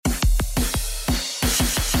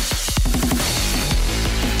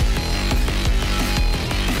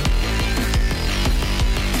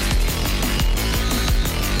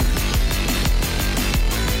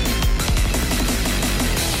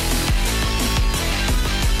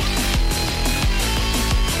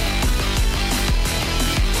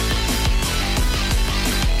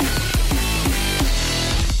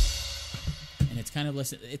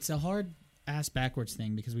it's a hard ass backwards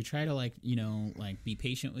thing because we try to like be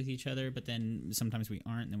patient with each other, but then sometimes we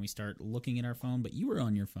aren't, and then we start looking at our phone. But you were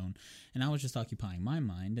on your phone, and I was just occupying my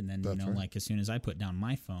mind. And then right. Like as soon as I put down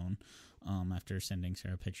my phone, after sending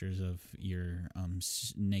Sarah pictures of your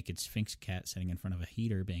naked Sphinx cat sitting in front of a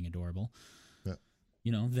heater being adorable.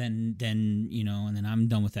 Then and then I'm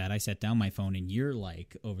done with that. I set down my phone, and you're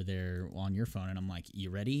like over there on your phone, and I'm like, "You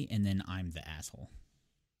ready?" And then I'm the asshole.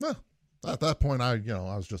 Well, at that point, I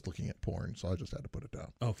was just looking at porn, so I just had to put it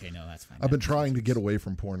down. Okay, no, that's fine. I've been trying to get away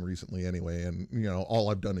from porn recently, anyway, and all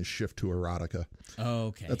I've done is shift to erotica. Oh,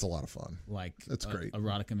 okay, that's a lot of fun. Like it's great.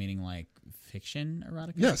 Erotica meaning like fiction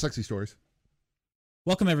erotica. Yeah, sexy stories.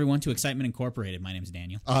 Welcome, everyone, to Excitement Incorporated. My name is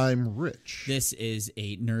Daniel. I'm Rich. This is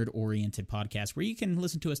a nerd-oriented podcast where you can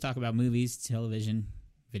listen to us talk about movies, television,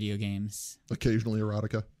 video games. Occasionally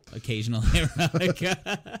erotica.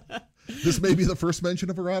 This may be the first mention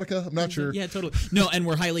of erotica. I'm not sure. Yeah, totally. No, and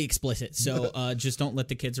we're highly explicit, so just don't let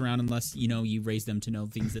the kids around unless, you raise them to know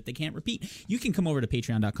things that they can't repeat. You can come over to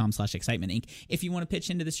patreon.com/Excitement Inc. if you want to pitch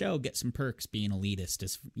into the show, get some perks, being elitist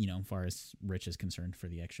as far as Rich is concerned for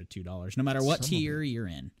the extra $2, no matter what tier you're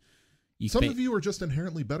in. Some of you are just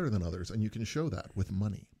inherently better than others, and you can show that with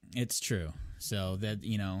money. It's true. So that,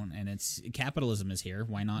 and it's capitalism is here.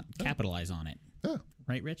 Why not capitalize on it? Yeah.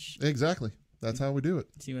 Right, Rich? Exactly. That's how we do it.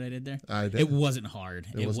 See what I did there? I did. It wasn't hard.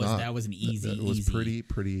 It was not. That was an easy. It was pretty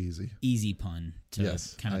easy. Easy pun to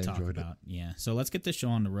kind of talk about. It. Yeah. So let's get this show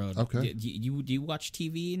on the road. Okay. Do you watch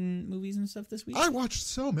TV and movies and stuff this week? I watched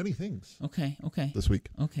so many things. Okay. This week.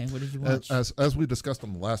 Okay. What did you watch? As we discussed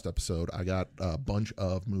on the last episode, I got a bunch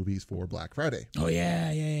of movies for Black Friday. Oh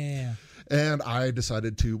yeah. And I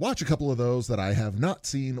decided to watch a couple of those that I have not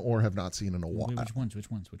seen or have not seen in a while. Which ones?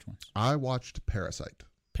 I watched Parasite.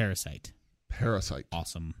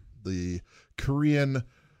 Awesome. The Korean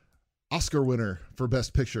Oscar winner for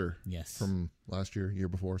Best Picture. Yes. From last year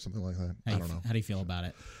before, something like that. I don't know. How do you feel about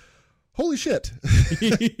it? Holy shit.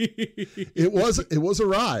 It was a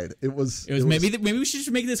ride. It was maybe we should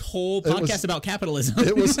just make this whole podcast about capitalism.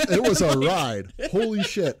 It was a ride. Holy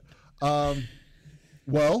shit.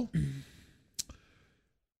 Well,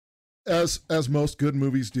 as most good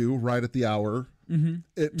movies do, right at the hour,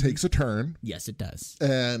 it takes a turn. Yes, it does.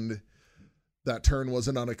 And that turn was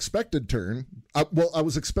an unexpected turn. I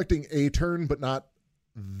was expecting a turn, but not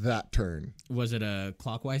that turn. Was it a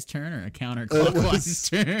clockwise turn or a counterclockwise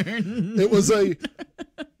turn? It was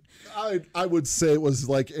I would say it was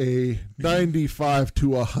like a 95 to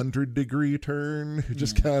 100 degree turn.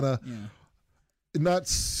 Just kind of not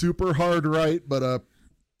super hard right, but a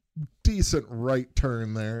decent right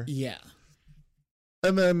turn there. Yeah.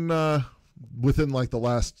 And then within like the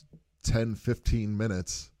last 10, 15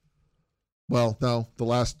 minutes, well, no, the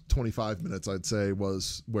last 25 minutes, I'd say,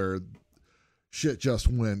 was where shit just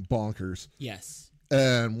went bonkers. Yes.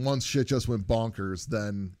 And once shit just went bonkers,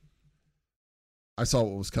 then I saw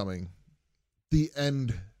what was coming. The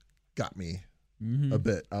end got me a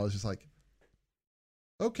bit. I was just like,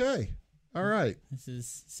 okay, all right. This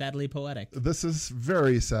is sadly poetic. This is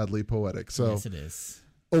very sadly poetic. So yes, it is.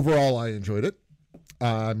 Overall, I enjoyed it.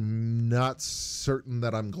 I'm not certain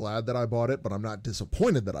that I'm glad that I bought it, but I'm not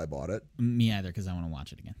disappointed that I bought it. Me either, because I want to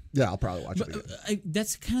watch it again. Yeah, I'll probably watch it again.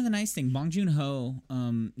 That's kind of the nice thing. Bong Joon-ho,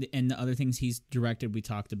 and the other things he's directed, we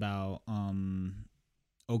talked about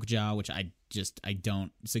Okja, which I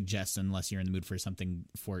don't suggest unless you're in the mood for something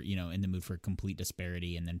in the mood for complete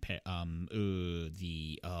disparity, and then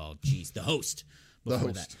The Host.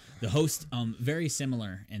 The Host, very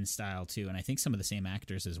similar in style too, and I think some of the same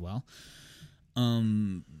actors as well.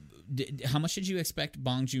 How much did you expect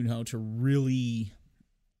Bong Joon-ho to really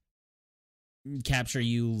capture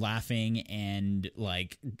you laughing and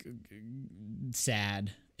like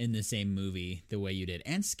sad in the same movie the way you did,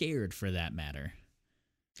 and scared for that matter?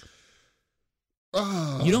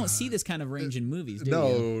 You don't see this kind of range in movies, do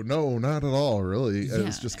you? No, not at all, really. Yeah. It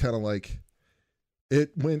was just kind of like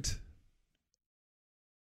it went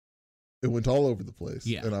all over the place,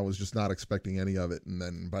 and I was just not expecting any of it. And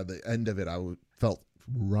then by the end of it, I felt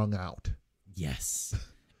wrung out. Yes.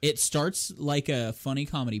 It starts like a funny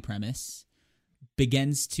comedy premise,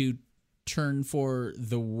 begins to turn for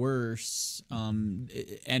the worse,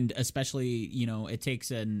 and especially, it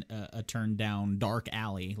takes a turn down dark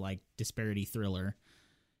alley, like disparity thriller,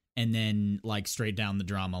 and then like straight down the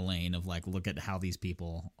drama lane of like, look at how these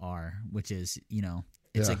people are, which is,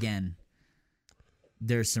 it's again...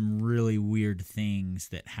 There's some really weird things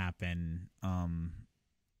that happen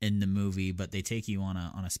in the movie, but they take you on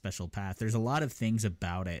a special path. There's a lot of things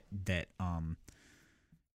about it that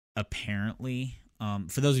apparently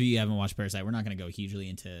For those of you who haven't watched Parasite, we're not going to go hugely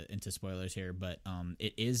into spoilers here, but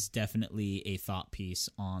it is definitely a thought piece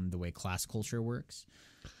on the way class culture works.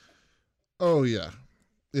 Oh yeah,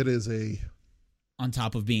 it is on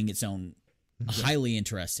top of being its own highly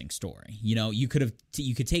interesting story. You know, you could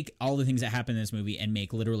take all the things that happen in this movie and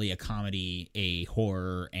make literally a comedy, a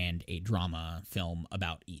horror, and a drama film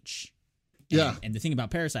about each. And the thing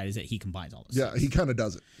about Parasite is that he combines all those. Yeah, he kind of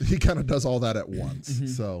does it. He kind of does all that at once. Mm-hmm.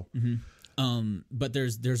 So, but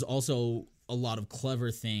there's also a lot of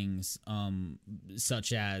clever things,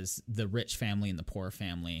 such as the rich family and the poor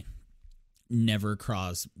family never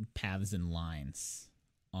cross paths and lines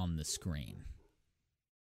on the screen.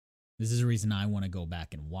 This is a reason I want to go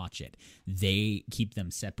back and watch it. They keep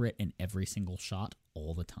them separate in every single shot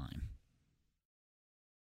all the time.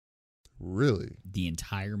 Really? The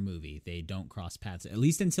entire movie, they don't cross paths, at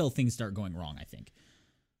least until things start going wrong, I think.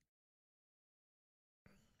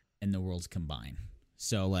 And the worlds combine.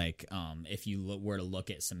 So, like, if you were to look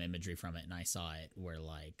at some imagery from it, and I saw it, where,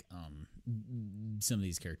 like, some of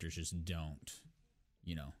these characters just don't,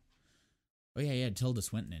 you know. Oh, yeah, Tilda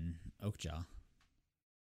Swinton and Oakjaw.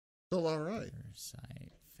 Oh, all right.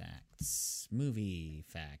 Parasite facts. Movie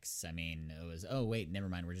facts. I mean, it was, oh, wait, never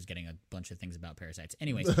mind. We're just getting a bunch of things about parasites.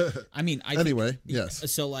 Anyways, I mean,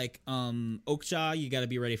 yes. So, like, Oakjaw, you got to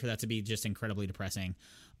be ready for that to be just incredibly depressing.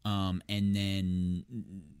 And then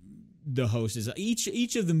the host is,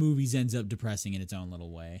 each of the movies ends up depressing in its own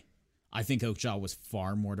little way. I think Oakjaw was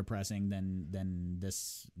far more depressing than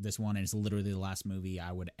this one, and it's literally the last movie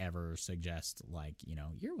I would ever suggest, like, you know,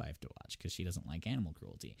 your wife to watch because she doesn't like animal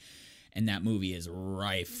cruelty, and that movie is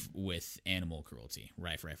rife with animal cruelty,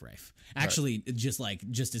 rife. Actually, just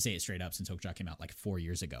to say it straight up, since Oakjaw came out like 4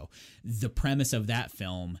 years ago, the premise of that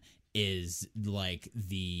film is like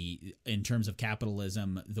in terms of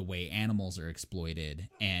capitalism, the way animals are exploited,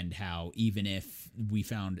 and how even if we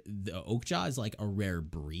found the Oakjaw is like a rare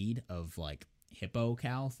breed of like hippo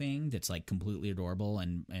cow thing that's like completely adorable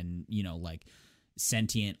and you know, like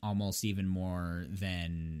sentient almost even more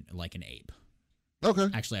than like an ape. Okay.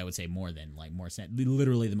 Actually, I would say more than like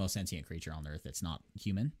literally the most sentient creature on Earth that's not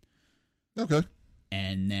human. Okay.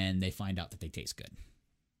 And then they find out that they taste good.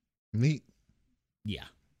 Neat. Yeah.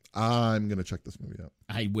 I'm going to check this movie out.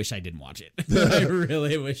 I wish I didn't watch it. I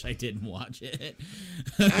really wish I didn't watch it.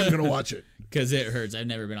 I'm going to watch it. Because it hurts. I've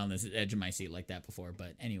never been on this edge of my seat like that before.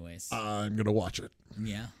 But anyways. I'm going to watch it.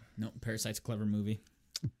 Yeah. No, Parasite's a clever movie.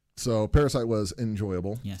 So Parasite was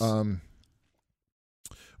enjoyable. Yes. Went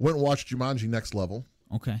and watched Jumanji Next Level.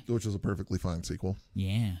 Okay. Which is a perfectly fine sequel.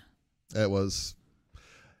 Yeah. It was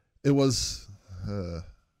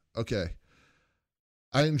okay.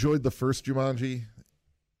 I enjoyed the first Jumanji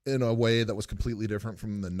in a way that was completely different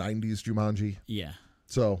from the 90s Jumanji. Yeah.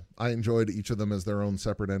 So I enjoyed each of them as their own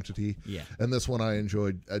separate entity. Yeah. And this one I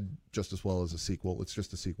enjoyed just as well as a sequel. It's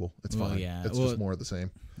just a sequel. It's fine. Yeah. It's just more of the same.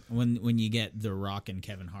 When you get The Rock and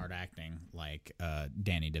Kevin Hart acting like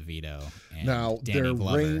Danny DeVito and now, Danny their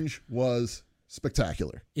Glover. range was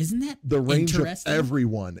spectacular. Isn't that the range of interesting?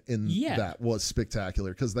 everyone in that was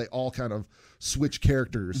spectacular because they all kind of switch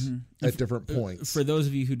characters at different points. For those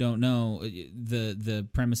of you who don't know, the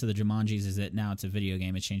premise of the Jumanjis is that now it's a video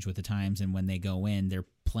game. It's changed with the times, and when they go in, they're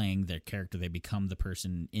playing their character. They become the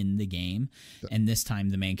person in the game, and this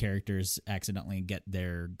time the main characters accidentally get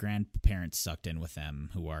their grandparents sucked in with them,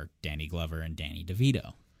 who are Danny Glover and Danny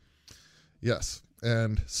DeVito. Yes,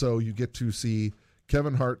 and so you get to see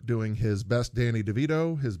Kevin Hart doing his best Danny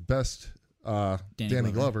DeVito, his best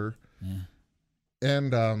Danny Glover. Yeah.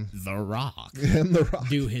 And The Rock. And The Rock.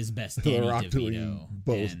 Do his best Danny The Rock DeVito. doing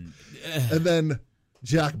both. And then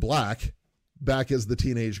Jack Black back as the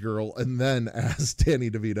teenage girl and then as Danny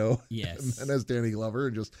DeVito. Yes. And as Danny Glover.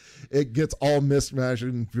 And just, it gets all mismatched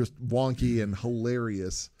and just wonky and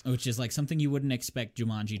hilarious. Which is like something you wouldn't expect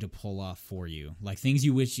Jumanji to pull off for you. Like things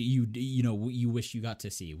you wish you wish you got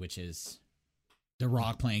to see, which is The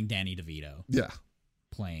Rock playing Danny DeVito. Yeah.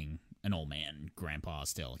 Playing an old man, grandpa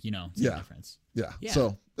still, same difference. Yeah.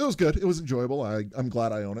 So it was good. It was enjoyable. I'm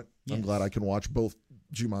glad I own it. Yes. I'm glad I can watch both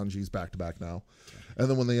Jumanjis back to back now. Okay. And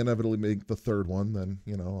then when they inevitably make the third one, then,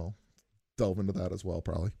 I'll delve into that as well,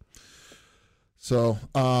 probably. So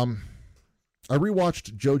I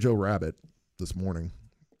rewatched Jojo Rabbit this morning,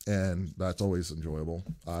 and that's always enjoyable.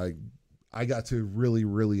 I got to really,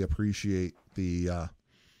 really appreciate the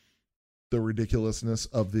ridiculousness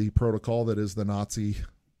of the protocol that is the Nazi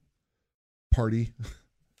party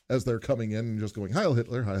as they're coming in and just going, Heil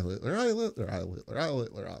Hitler, Heil Hitler, Heil Hitler, Heil Hitler, Heil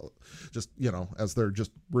Hitler, Heil Hitler. Just, as they're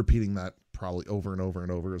just repeating that probably over and over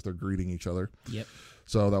and over as they're greeting each other. Yep.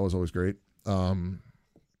 So that was always great.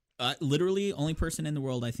 Literally, only person in the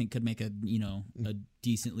world I think could make a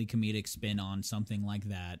decently comedic spin on something like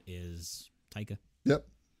that is Taika. Yep.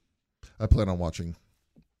 I plan on watching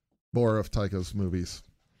more of Taika's movies,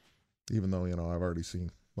 even though, I've already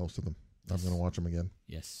seen most of them. I'm going to watch them again.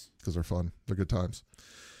 Yes. Because they're fun. They're good times.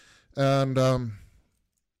 And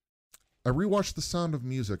I rewatched The Sound of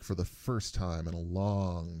Music for the first time in a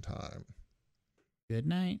long time. Good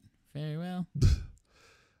night. Farewell.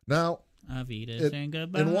 Now, saying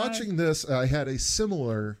goodbye. in watching this, I had a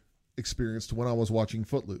similar experience to when I was watching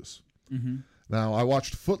Footloose. Mm-hmm. Now, I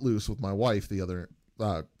watched Footloose with my wife the other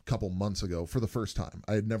couple months ago for the first time.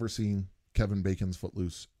 I had never seen Kevin Bacon's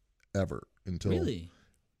Footloose ever until...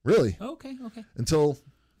 Really? Okay. Until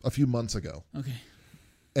a few months ago. Okay.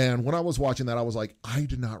 And when I was watching that, I was like, I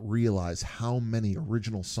did not realize how many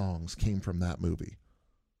original songs came from that movie.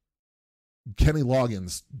 Kenny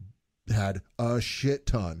Loggins had a shit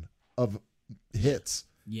ton of hits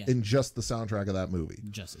in just the soundtrack of that movie.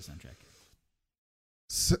 Just the soundtrack.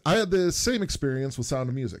 So I had the same experience with Sound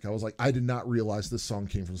of Music. I was like, I did not realize this song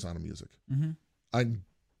came from Sound of Music. Mm-hmm.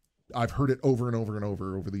 I've heard it over and over and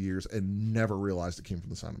over the years and never realized it came from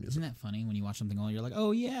the Sound of Music. Isn't that funny when you watch something older, you're like,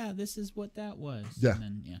 oh yeah, this is what that was. Yeah. And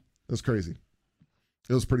then, It was crazy.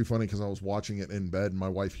 It was pretty funny because I was watching it in bed and my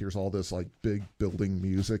wife hears all this like big building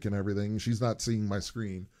music and everything. She's not seeing my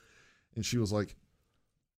screen. And she was like,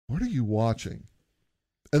 what are you watching?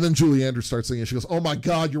 And then Julie Andrews starts singing. She goes, oh my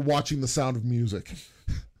God, you're watching The Sound of Music.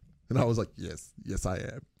 And I was like, yes, I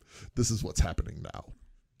am. This is what's happening now.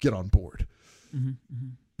 Get on board. Mm-hmm, mm-hmm.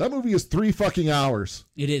 That movie is 3 fucking hours.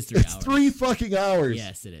 It is 3 hours. It's 3 fucking hours.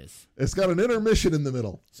 Yes, it is. It's got an intermission in the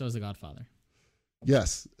middle. So is The Godfather.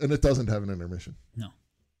 Yes, and it doesn't have an intermission. No.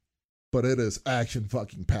 But it is action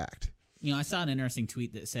fucking packed. I saw an interesting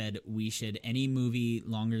tweet that said any movie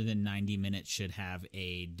longer than 90 minutes should have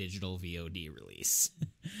a digital VOD release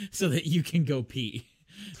so that you can go pee.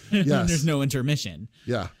 Yes. There's no intermission.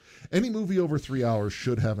 Yeah. Any movie over 3 hours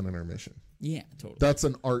should have an intermission. Yeah, totally. That's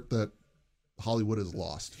an art that Hollywood has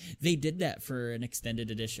lost. They did that for an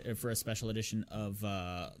extended edition, for a special edition of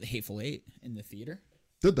The Hateful Eight in the theater.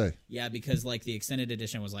 Did they? Yeah, because the extended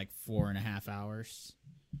edition was 4.5 hours,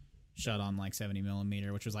 shot on 70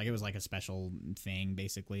 millimeter, which was it was a special thing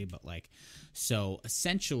basically. But so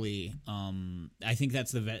essentially, I think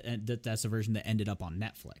that's the version that ended up on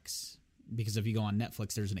Netflix. Because if you go on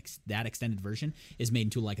Netflix, there's that extended version is made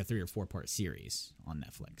into a 3 or 4 part series on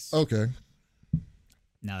Netflix. Okay.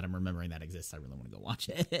 Now that I'm remembering that exists, I really want to go watch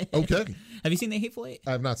it. Okay. Have you seen The Hateful Eight?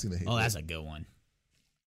 I have not seen The Hateful Eight. Oh, that's a good one.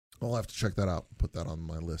 I'll have to check that out. Put that on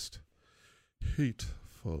my list.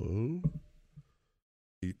 Hateful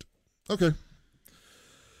Eight. Okay.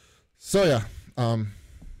 So yeah.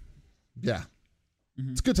 Yeah.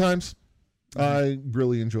 Mm-hmm. It's good times. Mm-hmm. I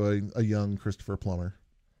really enjoy a young Christopher Plummer.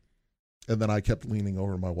 And then I kept leaning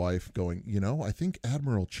over my wife going, I think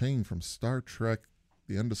Admiral Chang from Star Trek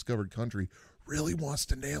The Undiscovered Country really wants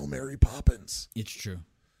to nail Mary Poppins. It's true.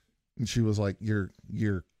 And she was like, you're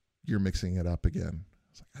mixing it up again.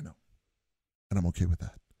 I was like, I know. And I'm okay with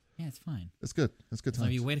that. Yeah, it's fine. It's good. It's good times. So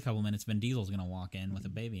if you wait a couple minutes, Vin Diesel's going to walk in with a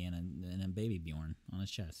baby and a baby Bjorn on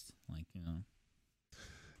his chest.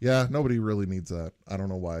 Yeah, nobody really needs that. I don't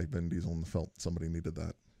know why Vin Diesel felt somebody needed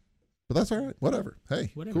that. But that's all right. Whatever.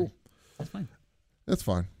 Hey, cool. That's fine. It's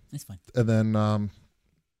fine. It's fine. And then,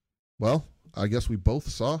 I guess we both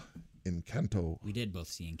saw Encanto. We did both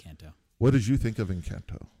see Encanto. What did you think of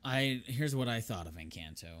Encanto? Here's what I thought of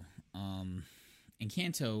Encanto.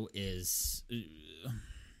 Encanto is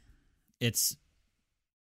it's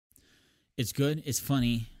good. It's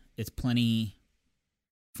funny. It's plenty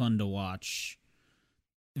fun to watch.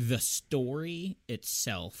 The story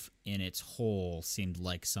itself in its whole seemed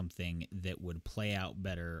like something that would play out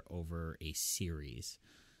better over a series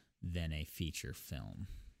than a feature film.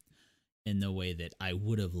 In the way that I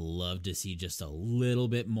would have loved to see just a little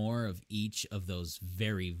bit more of each of those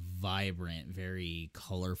very vibrant, very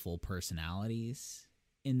colorful personalities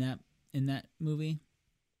in that movie.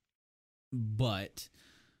 But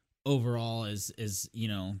overall, as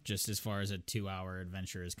just as far as a 2-hour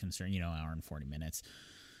adventure is concerned, hour and 40 minutes,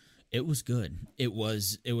 it was good. It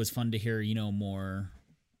was fun to hear, more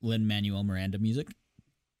Lin-Manuel Miranda music.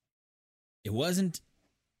 It wasn't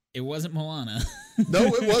Moana. No,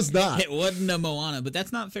 it was not. It wasn't a Moana, but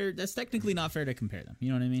that's not fair. That's technically not fair to compare them.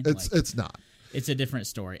 You know what I mean? It's not. It's a different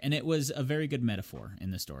story, and it was a very good metaphor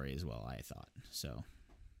in the story as well, I thought. So,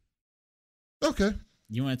 okay.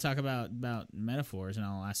 You want to talk about metaphors, and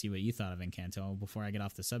I'll ask you what you thought of Encanto before I get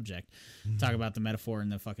off the subject. Talk about the metaphor in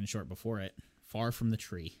the fucking short before it. Far from the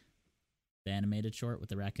tree. the animated short with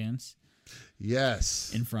the raccoons.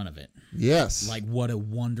 Yes. In front of it. Yes. Like, what a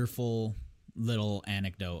wonderful little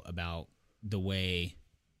anecdote about the way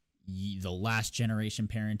the last generation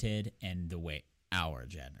parented and the way our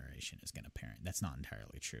generation is going to parent. That's not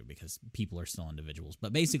entirely true because people are still individuals.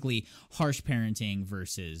 But basically, harsh parenting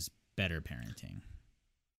versus better parenting.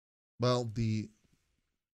 Well, the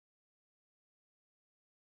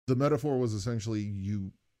metaphor was essentially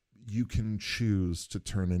you can choose to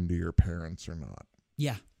turn into your parents or not.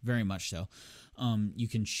 Yeah, very much so. You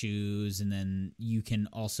can choose, and then you can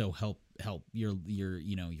also help your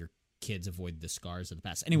kids avoid the scars of the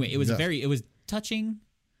past. Anyway, it was it was touching.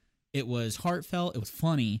 It was heartfelt. It was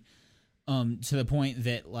funny, to the point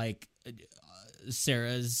that like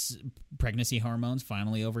Sarah's pregnancy hormones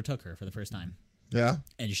finally overtook her for the first time. Yeah.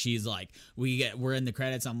 And she's like, we're in the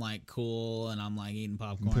credits. I'm like, cool. And I'm like eating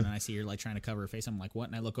popcorn and I see her like trying to cover her face. I'm like, what?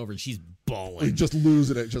 And I look over and she's bawling. Just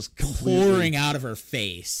losing it, just completely. Pouring out of her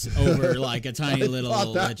face over like a tiny little.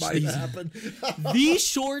 Thought that might happen. These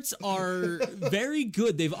shorts are very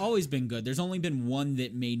good. They've always been good. There's only been one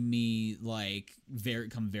that made me like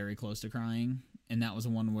come very close to crying. And that was the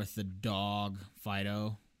one with the dog,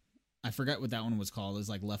 Fido. I forgot what that one was called. It was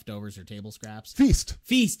like leftovers or table scraps. Feast,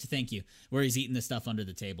 thank you. Where he's eating the stuff under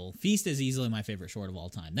the table. Feast is easily my favorite short of all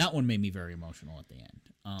time. That one made me very emotional at the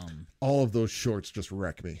end. All of those shorts just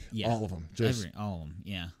wreck me. Yeah, all of them. All of them,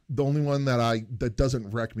 yeah. The only one that doesn't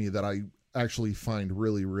wreck me that I actually find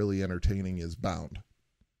really, really entertaining is Bound.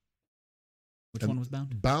 Which one was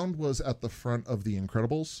Bound? Bound was at the front of The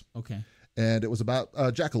Incredibles. Okay. And it was about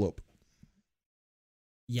a jackalope.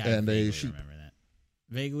 Yeah, and I remember that.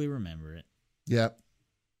 Vaguely remember it. Yeah,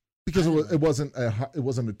 because it wasn't a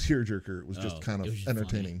tearjerker. It was just kind of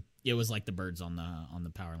entertaining. Funny. It was like the birds on the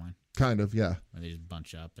power line. Kind of, yeah. Where they just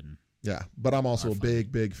bunch up and. Yeah, but I'm also a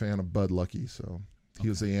big fan of Bud Lucky. So he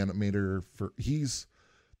was the animator he's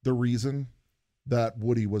the reason that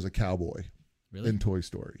Woody was a cowboy. Really? In Toy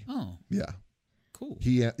Story. Oh, yeah, cool.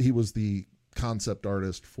 He was the concept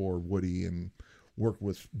artist for Woody and worked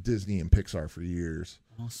with Disney and Pixar for years.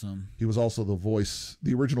 Awesome. He was also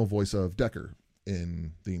the original voice of Decker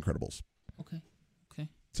in The Incredibles. Okay.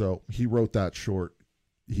 So he wrote that short.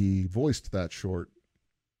 He voiced that short,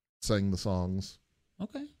 sang the songs.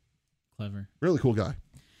 Okay. Clever. Really cool guy.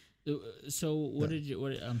 So what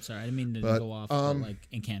I'm sorry, I didn't mean to go off, but like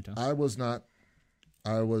Encanto. I was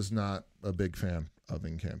not a big fan of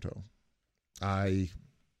Encanto. I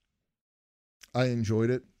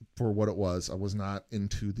enjoyed it for what it was. I was not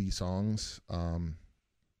into the songs.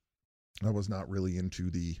 I was not really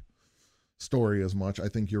into the story as much. I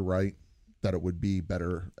think you're right that it would be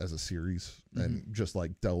better as a series and just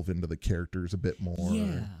like delve into the characters a bit more.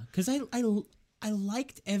 Yeah, because I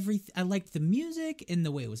liked everything. I liked the music and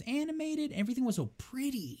the way it was animated. Everything was so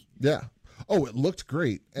pretty. Yeah. Oh, it looked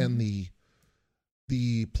great, and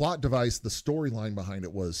the plot device, the storyline behind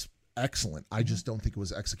it was excellent. I just don't think it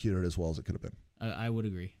was executed as well as it could have been. I would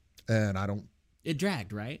agree. And I don't. It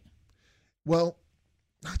dragged, right? Well,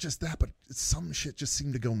 not just that, but some shit just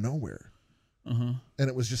seemed to go nowhere. And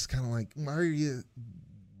it was just kind of like,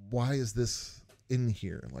 why is this in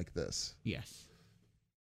here like this? Yes.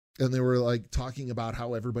 And they were like talking about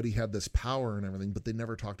how everybody had this power and everything, but they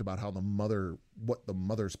never talked about how what the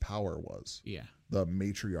mother's power was. Yeah. The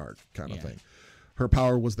matriarch kind of thing. Her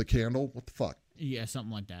power was the candle. What the fuck? Yeah,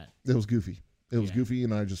 something like that. It was goofy. It was goofy,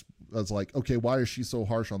 and I was like, okay, why is she so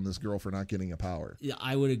harsh on this girl for not getting a power? Yeah,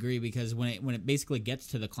 I would agree, because when it basically gets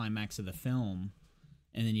to the climax of the film,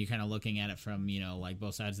 and then you're kind of looking at it from, like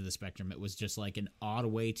both sides of the spectrum, it was just like an odd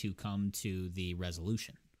way to come to the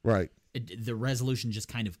resolution. Right. The resolution just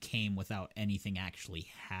kind of came without anything actually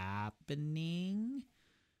happening.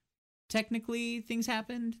 Technically, things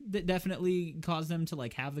happened that definitely caused them to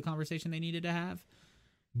like have the conversation they needed to have.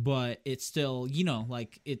 But it's still,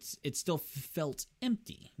 it still felt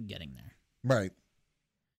empty getting there. Right.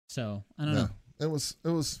 So I don't know. It was.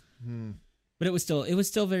 But it was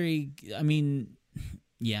still very. I mean,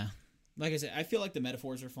 yeah. Like I said, I feel like the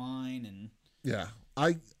metaphors are fine and. Yeah,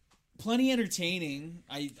 plenty entertaining.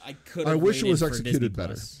 I could. I wish it was executed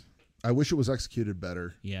better. I wish it was executed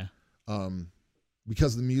better. Yeah.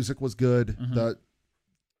 Because the music was good. The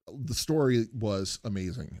story was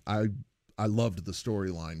amazing. I loved the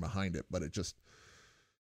storyline behind it, but it just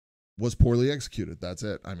was poorly executed. That's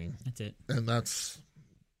it. I mean, that's it. And that's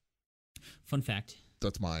fun fact.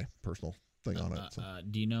 That's my personal thing on it. So.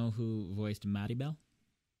 Do you know who voiced Maddie Bell?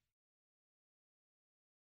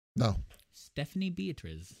 No. Stephanie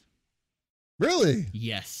Beatriz. Really?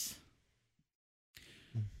 Yes.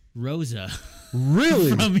 Rosa.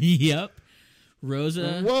 Really? Yep.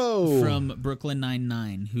 Rosa Whoa. from Brooklyn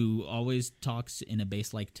Nine-Nine, who always talks in a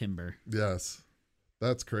bass like timbre. Yes.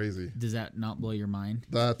 That's crazy. Does that not blow your mind?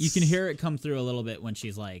 That's... You can hear it come through a little bit when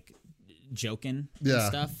she's like joking Yeah. and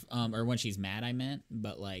stuff, or when she's mad, I meant,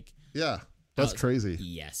 but like... Yeah, that's crazy.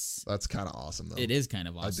 Yes. That's kind of awesome, though. It is kind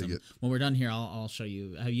of awesome. I dig it. When we're done here, I'll show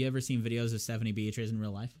you. Have you ever seen videos of Stephanie Beatriz in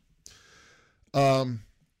real life?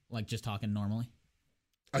 Like just talking normally?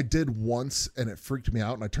 I did once, and it freaked me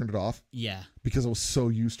out, and I turned it off. Yeah. Because I was so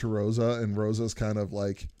used to Rosa, and Rosa's kind of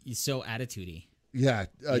like... He's so attitude-y. Yeah,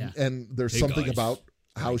 and there's something guys. about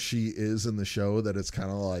how she is in the show that it's kind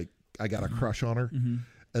of like, I got a crush on her. Mm-hmm.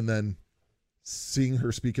 And then seeing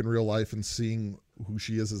her speak in real life and seeing who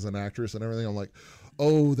she is as an actress and everything, I'm like,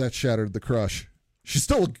 oh, that shattered the crush. She's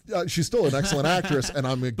still an excellent actress, and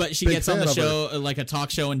I'm a but she big gets on fan the of her. show like a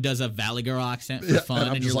talk show and does a Valley Girl accent for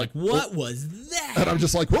fun, and you're like, what was that? And I'm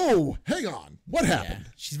just like, whoa, hang on, what happened?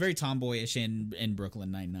 Yeah. She's very tomboyish in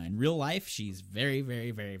Brooklyn Nine-Nine. Real life, she's very,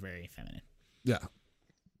 very, very, very feminine. Yeah.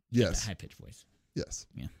 Yes. High pitched voice. Yes.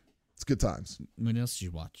 Yeah. It's good times. What else did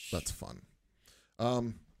you watch? That's fun.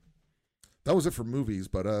 That was it for movies,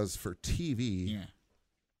 but as for TV,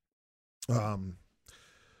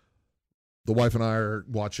 the wife and I are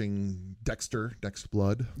watching Dexter, Next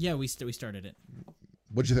Blood. Yeah, we started it.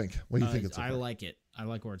 What'd you think? What do you think it's? I like it. I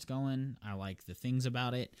like where it's going. I like the things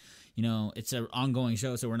about it. You know, it's an ongoing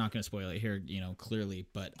show, so we're not going to spoil it here, you know, clearly.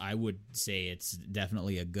 But I would say it's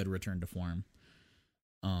definitely a good return to form.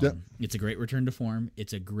 It's a great return to form.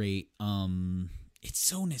 It's a great. It's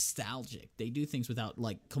so nostalgic. They do things without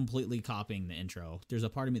like completely copying the intro. There's a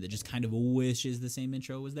part of me that just kind of wishes the same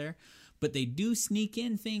intro was there. But they do sneak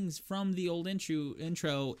in things from the old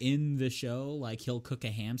intro in the show. Like he'll cook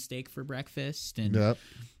a ham steak for breakfast and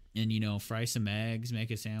you know, fry some eggs,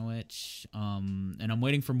 make a sandwich. And I'm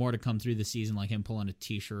waiting for more to come through the season, like him pulling a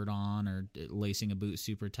t-shirt on or lacing a boot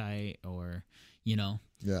super tight or, you know.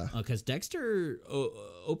 Yeah. Because Dexter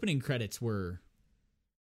opening credits were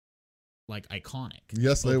like iconic.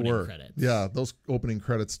 Yes, they were. Credits. Yeah, those opening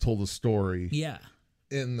credits told a story. Yeah.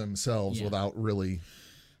 In themselves without really...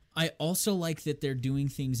 I also like that they're doing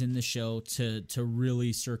things in the show to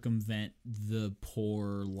really circumvent the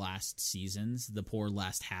poor last seasons, the poor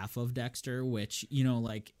last half of Dexter, which, you know,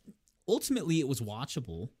 like ultimately it was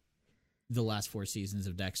watchable, the last 4 seasons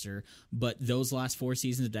of Dexter, but those last 4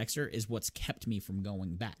 seasons of Dexter is what's kept me from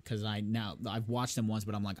going back because I've watched them once,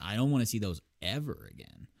 but I'm like, I don't want to see those ever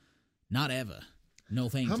again. Not ever. No,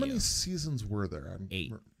 thank you. How many seasons were there?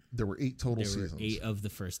 8. There were 8 total seasons. 8 of the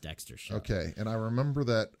first Dexter show. Okay, and I remember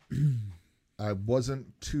that I wasn't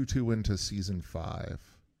too into season 5.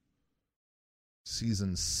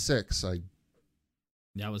 Season 6,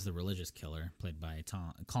 that was the religious killer played by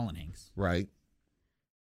Colin Hanks. Right.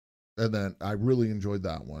 And then I really enjoyed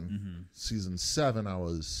that one. Mm-hmm. Season 7, I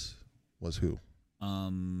was who?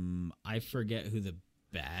 I forget who the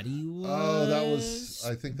baddie was.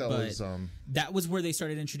 Oh, I think that was that was where they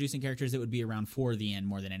started introducing characters that would be around for the end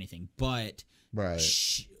more than anything. But right,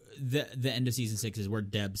 the end of season 6 is where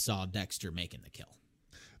Deb saw Dexter making the kill.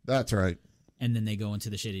 That's right. And then they go into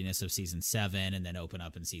the shittiness of season 7 and then open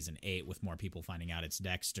up in season 8 with more people finding out it's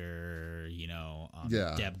Dexter, you know,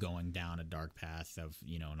 Deb going down a dark path of,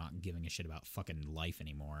 you know, not giving a shit about fucking life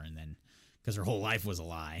anymore. And then because her whole life was a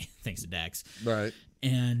lie, thanks to Dex. Right.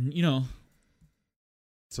 And, you know,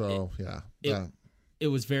 so it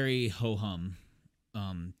was very ho hum,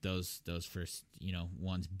 those first, you know,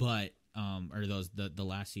 ones, but or those the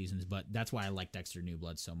last seasons. But that's why I like Dexter New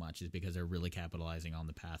Blood so much, is because they're really capitalizing on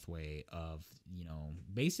the pathway of, you know,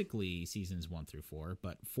 basically seasons 1 through 4,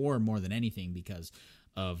 but 4 more than anything because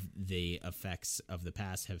of the effects of the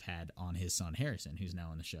past have had on his son Harrison, who's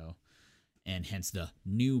now in the show. And hence the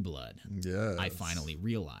new blood. Yeah, I finally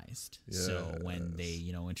realized. Yes. So when they,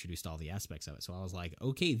 you know, introduced all the aspects of it, so I was like,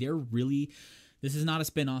 okay, they're really. This is not a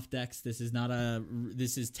spin-off, Dex. This is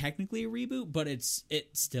technically a reboot, but it's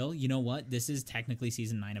still. You know what? This is technically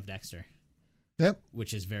season 9 of Dexter. Yep.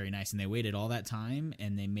 Which is very nice, and they waited all that time,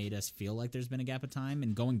 and they made us feel like there's been a gap of time.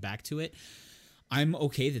 And going back to it, I'm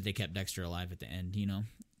okay that they kept Dexter alive at the end. You know.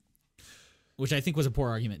 Which I think was a poor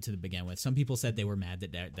argument to begin with. Some people said they were mad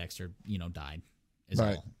that Dexter, you know, died,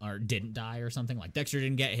 or didn't die or something. Like Dexter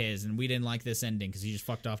didn't get his, and we didn't like this ending because he just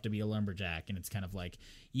fucked off to be a lumberjack. And it's kind of like,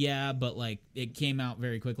 yeah, but like it came out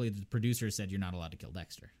very quickly that the producer said you're not allowed to kill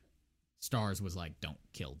Dexter. Stars was like, don't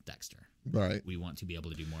kill Dexter. Right. We want to be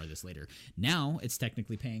able to do more of this later. Now it's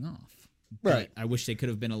technically paying off. Right. But I wish they could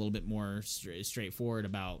have been a little bit more straightforward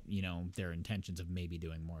about, you know, their intentions of maybe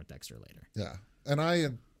doing more with Dexter later. Yeah,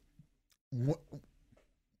 and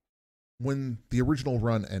when the original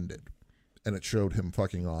run ended, and it showed him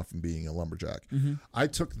fucking off and being a lumberjack. Mm-hmm. I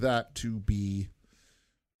took that to be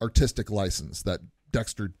artistic license, that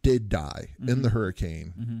Dexter did die in the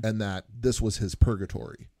hurricane, and that this was his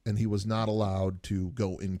purgatory, and he was not allowed to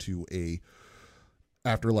go into a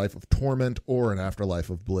afterlife of torment or an afterlife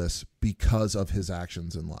of bliss because of his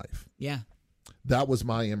actions in life. Yeah. That was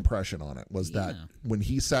my impression on it, was that when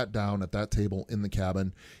he sat down at that table in the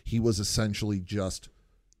cabin, he was essentially just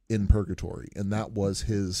in purgatory, and that was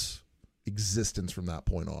his existence from that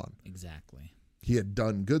point on. Exactly. He had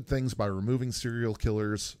done good things by removing serial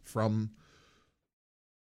killers from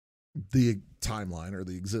the timeline or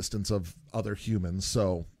the existence of other humans,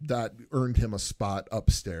 so that earned him a spot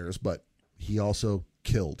upstairs, but he also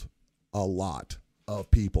killed a lot of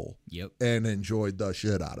people and enjoyed the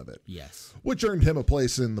shit out of it. Yes. Which earned him a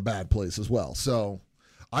place in the bad place as well. So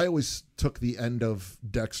I always took the end of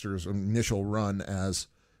Dexter's initial run as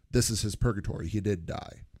this is his purgatory. He did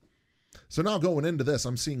die. So now going into this,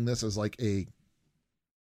 I'm seeing this as like a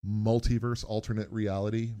multiverse alternate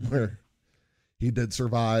reality where he did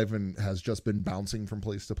survive and has just been bouncing from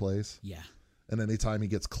place to place. Yeah. And anytime he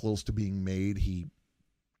gets close to being made,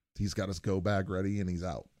 he's got his go bag ready and he's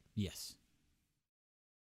out. Yes.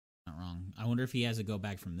 Not wrong. I wonder if he has a go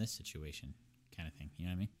bag from this situation kind of thing. You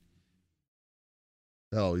know what I mean?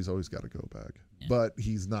 Oh, he's always got a go bag. Yeah. But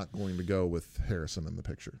he's not going to go with Harrison in the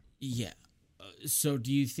picture. Yeah. So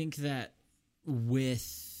do you think that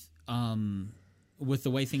with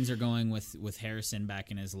the way things are going with Harrison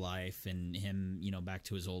back in his life and him, back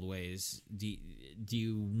to his old ways, do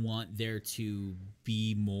you want there to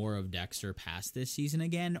be more of Dexter past this season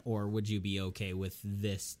again, or would you be okay with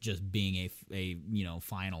this just being a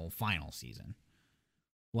final season,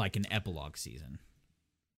 like an epilogue season?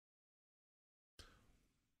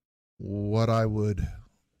 What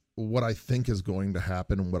I think is going to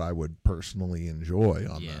happen and what I would personally enjoy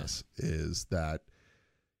on this is that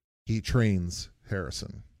he trains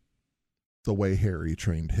Harrison the way Harry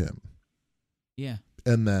trained him. Yeah.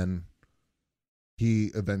 And then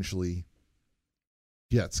he eventually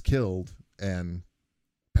gets killed and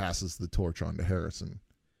passes the torch on to Harrison.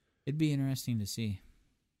 It'd be interesting to see.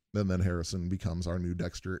 And then Harrison becomes our new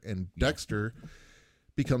Dexter, and Dexter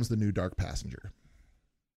becomes the new Dark Passenger.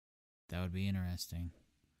 That would be interesting.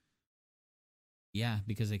 Yeah,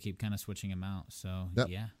 because they keep kind of switching him out. So,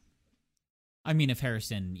 yeah. I mean, if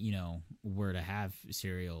Harrison, were to have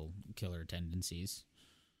serial killer tendencies.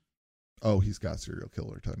 Oh, he's got serial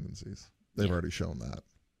killer tendencies. They've already shown that.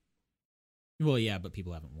 Well, yeah, but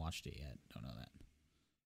people haven't watched it yet. Don't know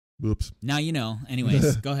that. Oops. Now you know.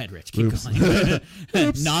 Anyways, go ahead, Rich. Keep going.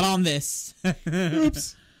 Not on this.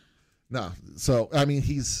 Oops. No. So, I mean,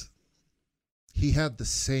 he had the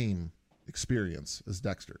same experience as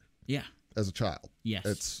Dexter. Yeah. As a child.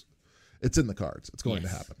 Yes. It's in the cards. It's going to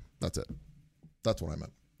happen. That's it. That's what I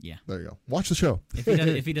meant. Yeah. There you go. Watch the show.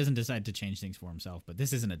 If he doesn't decide to change things for himself, but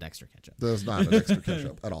this isn't a Dexter catch-up. This is not a Dexter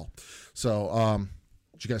catch-up at all. So,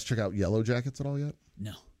 did you guys check out Yellow Jackets at all yet?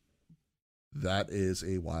 No. That is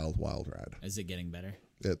a wild, wild ride. Is it getting better?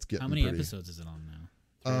 It's getting How many episodes is it on now?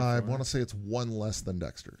 I want to say it's one less than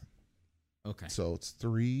Dexter. Okay. So it's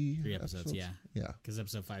three episodes. Yeah. Because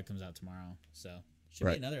episode 5 comes out tomorrow. So should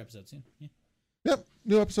be another episode soon. Yeah. Yep.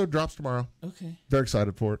 New episode drops tomorrow. Okay. Very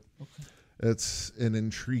excited for it. Okay. It's an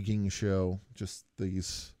intriguing show. Just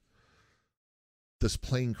this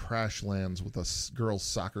plane crash lands with a girls'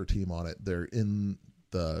 soccer team on it. They're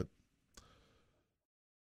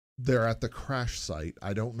at the crash site.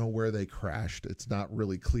 I don't know where they crashed. It's not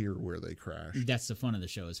really clear where they crashed. That's the fun of the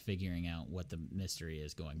show, is figuring out what the mystery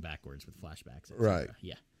is going backwards with flashbacks. Right.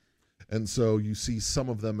 Yeah. And so you see some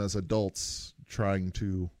of them as adults trying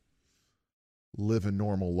to live a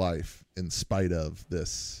normal life in spite of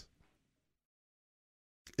this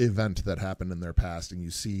event that happened in their past, and you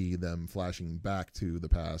see them flashing back to the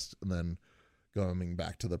past and then going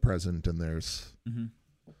back to the present, and there's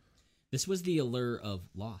This was the allure of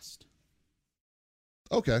Lost.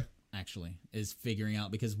 Okay. Actually, is figuring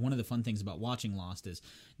out, because one of the fun things about watching Lost is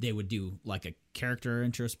they would do like a character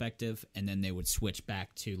introspective, and then they would switch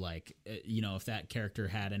back to like, if that character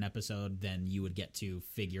had an episode, then you would get to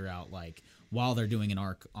figure out, like, while they're doing an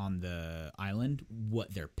arc on the island,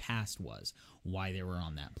 what their past was, why they were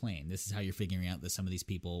on that plane. This is how you're figuring out that some of these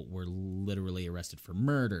people were literally arrested for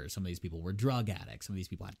murder. Some of these people were drug addicts. Some of these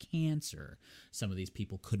people had cancer. Some of these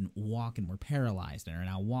people couldn't walk and were paralyzed and are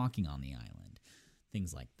now walking on the island.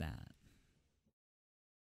 Things like that.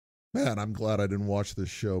 Man, I'm glad I didn't watch this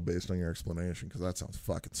show based on your explanation, because that sounds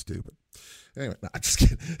fucking stupid. Anyway, I'm just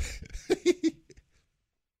kidding.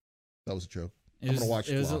 That was a joke. I'm going to watch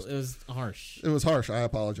Lost. It was harsh. It was harsh. I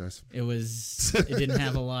apologize. It didn't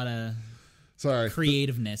have a lot of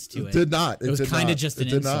creativeness to it. Did not. It was kind of just an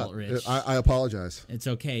insult, Rich. I apologize. It's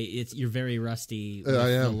okay. You're very rusty with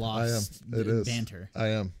I am. the lost It is banter. I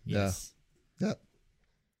am. Yes. Yeah.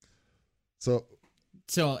 So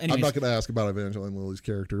anyways, I'm not going to ask about Evangeline Lilly's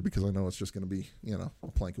character because I know it's just going to be, a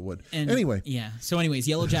plank of wood. Anyway. Yeah. So anyways,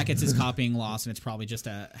 Yellow Jackets is copying Lost, and it's probably just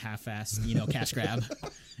a half-assed, cash grab,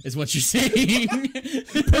 is what you're saying.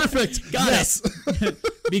 Perfect. Got yes. it.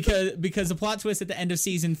 because the plot twist at the end of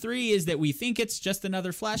season 3 is that we think it's just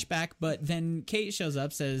another flashback, but then Kate shows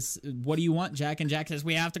up, says, "What do you want, Jack?" And Jack says,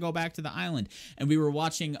 "We have to go back to the island." And we were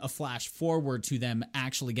watching a flash forward to them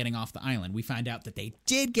actually getting off the island. We find out that they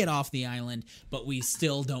did get off the island, but we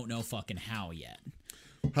still don't know fucking how yet.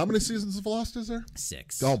 How many seasons of Lost is there?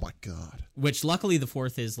 6. Oh my god. Which luckily the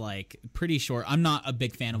 4th is like pretty short. I'm not a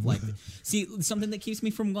big fan of see, something that keeps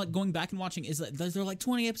me from going back and watching is that they're like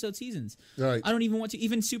 20 episode seasons. Right. I don't even want to.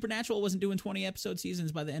 Even Supernatural wasn't doing 20 episode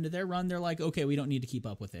seasons. By the end of their run, they're like, okay, we don't need to keep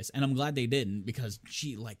up with this. And I'm glad they didn't because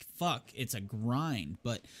fuck, it's a grind.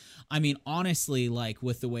 But I mean, honestly, like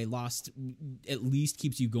with the way Lost at least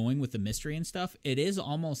keeps you going with the mystery and stuff, it is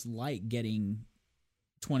almost like getting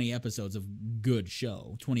 20 episodes of good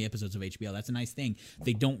show, 20 episodes of HBO. That's a nice thing.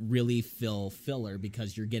 They don't really fill filler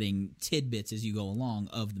because you're getting tidbits as you go along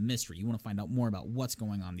of the mystery. You want to find out more about what's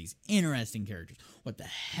going on, these interesting characters. What the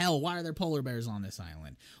hell? Why are there polar bears on this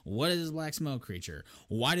island? What is this black smoke creature?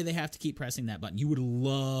 Why do they have to keep pressing that button? You would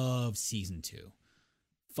love season 2.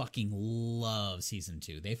 Fucking love season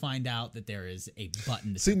 2. They find out that there is a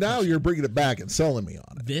button to see. Now you're bringing it back and selling me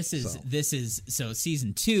on it. This is so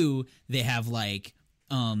season 2. They have like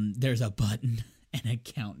there's a button and a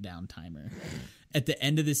countdown timer. At the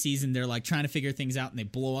end of the season, they're like trying to figure things out, and they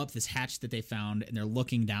blow up this hatch that they found, and they're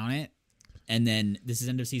looking down it. And then this is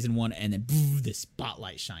end of season 1, and then this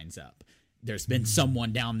spotlight shines up. There's been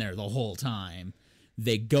someone down there the whole time.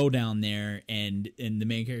 They go down there, and the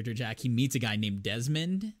main character Jack, he meets a guy named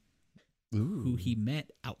Desmond. Ooh. Who he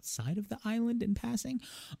met outside of the island in passing,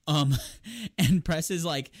 and presses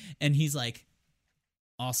like, and he's like,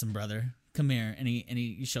 "Awesome, brother. Come here," and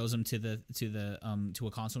he shows him to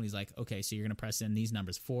a console. And he's like, "Okay, so you're gonna press in these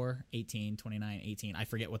numbers: 4, 18, 29, 18. I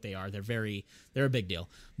forget what they are. They're a big deal,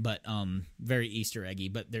 but very Easter eggy.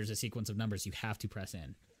 But there's a sequence of numbers you have to press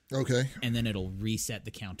in. Okay, and then it'll reset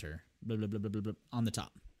the counter, blah blah blah blah blah, blah on the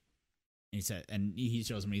top." And he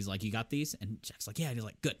shows him. And he's like, "You got these?" And Jack's like, "Yeah." And he's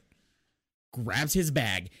like, "Good." Grabs his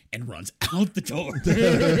bag and runs out the door.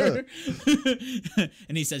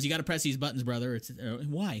 And he says, "You got to press these buttons, brother." It's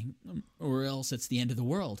why? Or else it's the end of the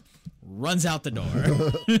world. Runs out the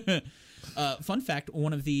door. Fun fact: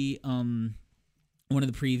 one of the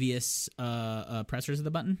previous pressers of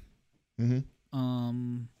the button, the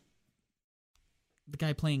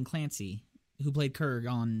guy playing Clancy, who played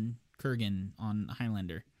Kurgan on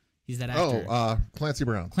Highlander. He's that actor. Oh, Clancy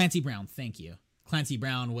Brown. Clancy Brown. Thank you. Clancy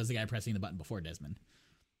Brown was the guy pressing the button before Desmond.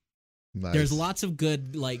 Nice. There's lots of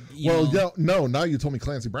good, no, now you told me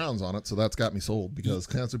Clancy Brown's on it, so that's got me sold because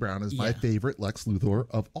Clancy Brown is my favorite Lex Luthor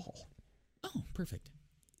of all. Oh, perfect.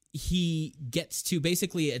 He gets to,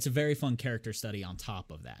 basically, it's a very fun character study on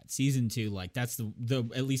top of that. Season 2, like, that's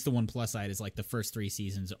the at least the one plus side is, like, the first 3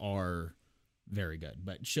 seasons are very good,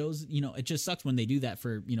 but shows, it just sucks when they do that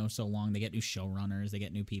for, so long. They get new showrunners, they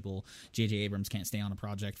get new people. J.J. Abrams can't stay on a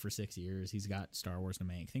project for 6 years. He's got Star Wars to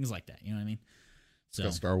make, things like that. You know what I mean? So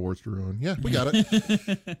got Star Wars to ruin. Yeah, we got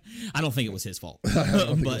it. I don't think it was his fault. I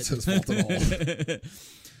don't think it's his fault at all.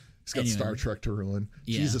 He's got Star Trek to ruin.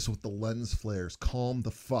 Yeah. Jesus with the lens flares. Calm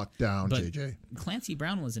the fuck down, but JJ. Clancy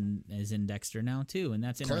Brown is in Dexter now too, and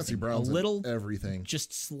that's interesting. Clancy Brown's a little in everything.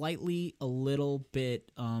 Just slightly a little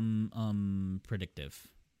bit predictive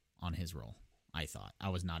on his role. I thought. I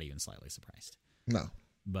was not even slightly surprised. No.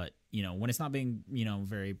 But, when it's not being,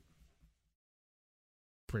 very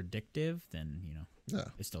predictive, then, yeah.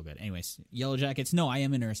 It's still good. Anyways, Yellow Jackets. No, I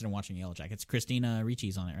am interested in watching Yellow Jackets. Christina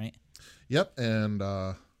Ricci's on it, right? Yep, and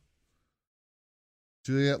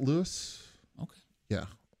Juliette Lewis. Okay. Yeah.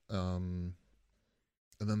 And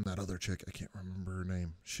then that other chick, I can't remember her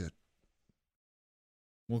name. Shit.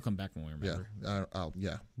 We'll come back when we remember.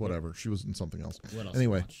 Yeah, whatever. She was in something else. What else?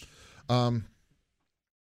 Anyway,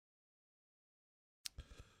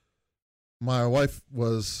 my wife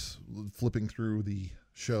was flipping through the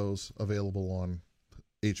shows available on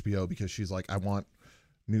HBO because she's like, I want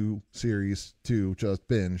new series to just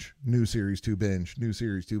binge, new series to binge, new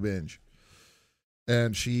series to binge.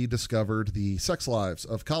 And she discovered the Sex Lives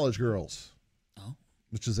of College Girls,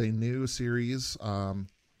 which is a new series by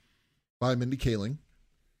Mindy Kaling.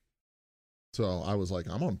 So I was like,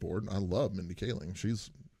 I'm on board. I love Mindy Kaling. She's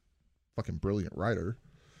a fucking brilliant writer,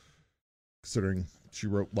 considering she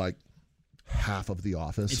wrote like half of The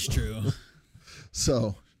Office. It's true.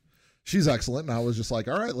 So she's excellent, and I was just like,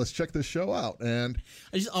 all right, let's check this show out. And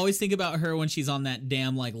I just always think about her when she's on that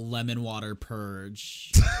damn like lemon water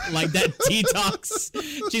purge, like that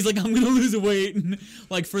detox. She's like, I'm gonna lose weight, and,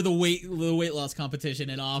 like for the weight loss competition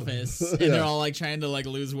in Office, and they're all like trying to like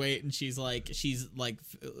lose weight, and she's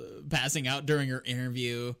passing out during her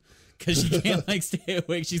interview because she can't like stay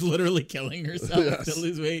awake. She's literally killing herself to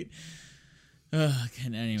lose weight.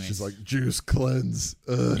 Anyways, she's like, juice cleanse.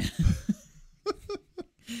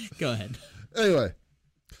 Go ahead. Anyway,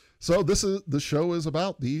 so the show is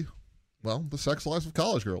about the sex lives of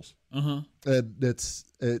college girls. Uh-huh. And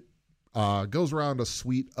it goes around a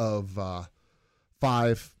suite of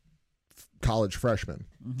 5 college freshmen.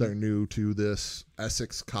 Mm-hmm. They're new to this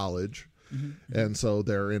Essex college, and so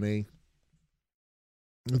they're in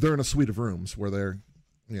a suite of rooms where they're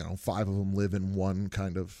 5 of them live in one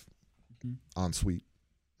kind of ensuite.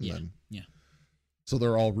 Yeah. So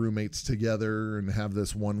they're all roommates together and have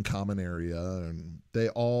this one common area, and they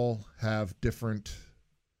all have different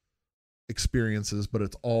experiences, but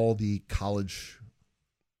it's all the college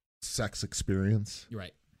sex experience.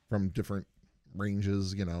 Right. From different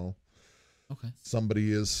ranges, Okay.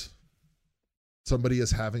 Somebody is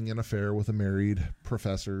having an affair with a married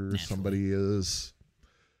professor. Naturally. Somebody is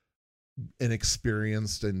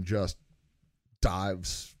inexperienced and just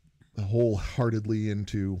dives wholeheartedly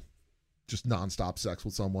into just nonstop sex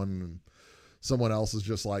with someone, and someone else is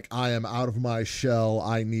just like, I am out of my shell.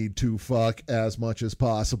 I need to fuck as much as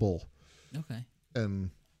possible. Okay. And,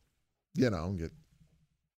 get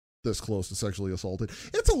this close to sexually assaulted.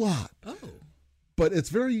 It's a lot. Oh. But it's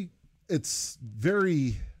very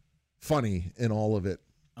funny in all of it.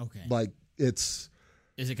 Okay. Like, is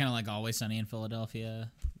it kind of like Always Sunny in Philadelphia?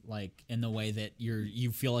 Like, in the way that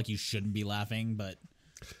you feel like you shouldn't be laughing, but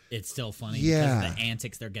it's still funny because of the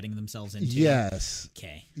antics they're getting themselves into. Yes.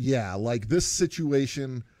 Okay. Yeah, like this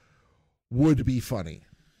situation would be funny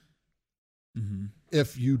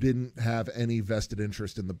if you didn't have any vested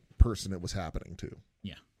interest in the person it was happening to.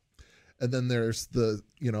 Yeah. And then there's the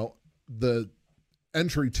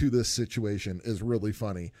entry to this situation is really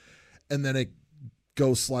funny. And then it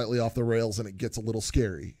goes slightly off the rails and it gets a little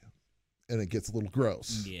scary and it gets a little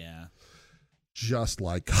gross. Yeah. Just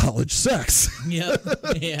like college sex. Yep.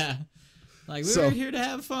 Yeah. Like, we're here to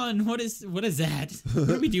have fun. What is that? What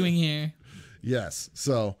are we doing here? Yes.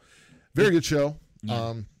 So, very good show.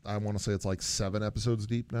 Yeah. I want to say it's like 7 episodes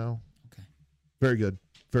deep now. Okay. Very good.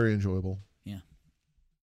 Very enjoyable. Yeah.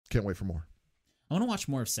 Can't wait for more. I want to watch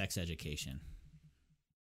more of Sex Education.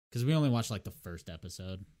 Because we only watched like the first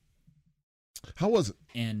episode. How was it?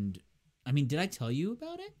 And I mean, did I tell you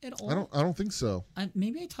about it at all? I don't think so.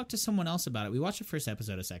 Maybe I talked to someone else about it. We watched the first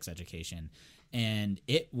episode of Sex Education, and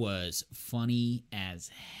it was funny as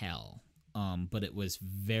hell. But it was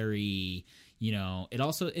very,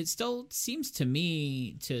 it still seems to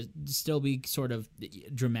me to still be sort of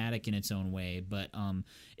dramatic in its own way. But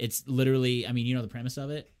it's literally, the premise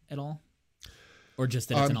of it at all? Or just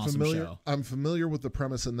that it's an awesome show? I'm familiar with the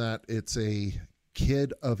premise in that it's a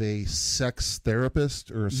kid of a sex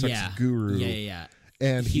therapist or a sex guru. Yeah.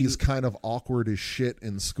 And he's kind of awkward as shit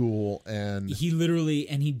in school, and he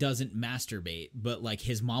doesn't masturbate, but like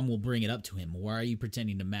his mom will bring it up to him. Why are you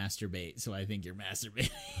pretending to masturbate? So I think you're masturbating.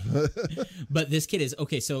 But this kid is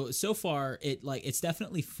okay. So far it's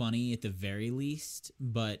definitely funny at the very least,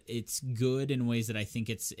 but it's good in ways that I think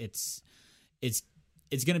it's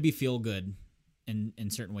going to be feel good in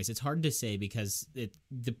certain ways. It's hard to say because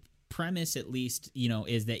the premise at least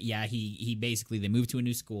is that he basically they move to a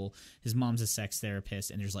new school, his mom's a sex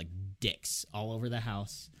therapist, and there's like dicks all over the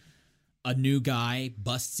house. A new guy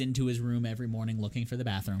busts into his room every morning looking for the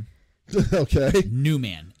bathroom. Okay. New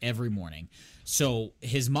man every morning. So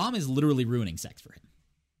his mom is literally ruining sex for him.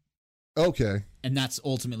 Okay. And that's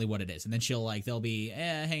ultimately what it is. And then they'll be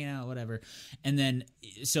hanging out, whatever. And then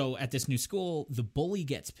so at this new school, the bully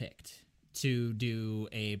gets picked to do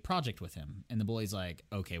a project with him, and the bully's like,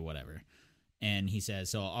 okay, whatever. And he says,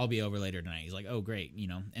 so I'll be over later tonight. He's like, oh, great,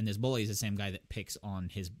 and this bully is the same guy that picks on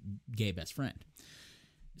his gay best friend.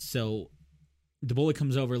 So the bully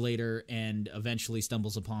comes over later and eventually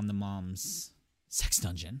stumbles upon the mom's sex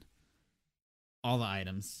dungeon, all the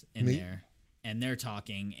items in there, and they're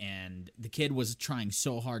talking, and the kid was trying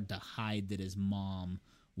so hard to hide that his mom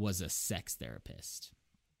was a sex therapist.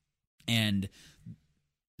 And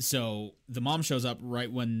so the mom shows up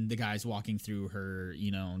right when the guy's walking through her,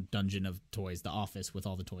 dungeon of toys, the office with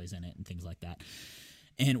all the toys in it and things like that.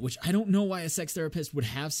 And which I don't know why a sex therapist would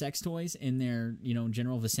have sex toys in their,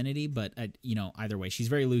 general vicinity, but either way, she's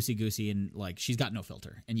very loosey-goosey and like she's got no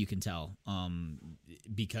filter, and you can tell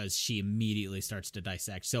because she immediately starts to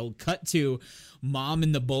dissect. So cut to mom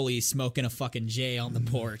and the bully smoking a fucking J on the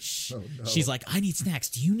porch. Oh, no. She's like, I need snacks.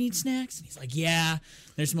 Do you need snacks? And he's like, yeah.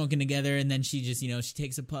 They're smoking together, and then she just, she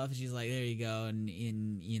takes a puff and she's like, there you go. And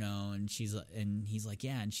he's like,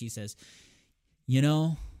 yeah. And she says,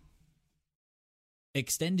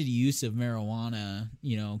 extended use of marijuana,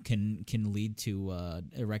 can lead to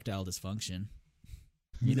erectile dysfunction.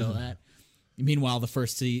 You know that? Meanwhile,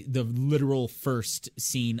 the literal first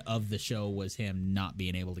scene of the show was him not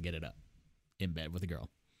being able to get it up in bed with a girl.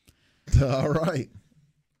 All right.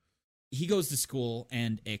 He goes to school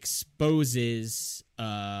and exposes.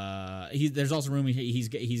 There's also room.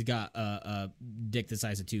 He's got a dick the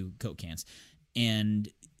size of 2 Coke cans, and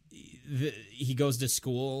he goes to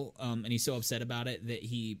school and he's so upset about it that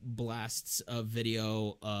he blasts a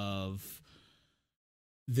video of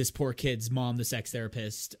this poor kid's mom, the sex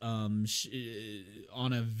therapist, on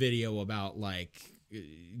a video about like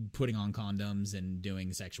putting on condoms and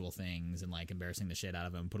doing sexual things and like embarrassing the shit out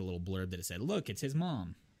of him. Put a little blurb that it said, "Look, it's his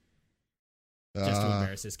mom." Just to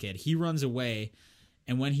embarrass this kid. He runs away,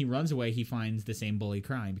 and when he runs away, he finds the same bully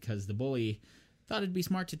crying because the bully thought it'd be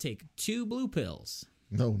smart to take 2 blue pills.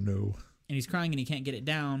 No. And he's crying and he can't get it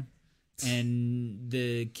down. And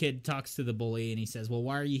the kid talks to the bully and he says, well,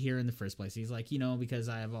 why are you here in the first place? He's like, because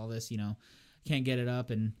I have all this, can't get it up.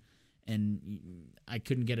 And I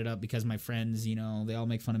couldn't get it up because my friends, they all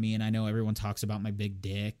make fun of me. And I know everyone talks about my big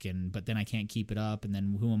dick. But then I can't keep it up. And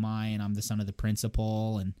then who am I? And I'm the son of the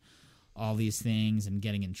principal and all these things and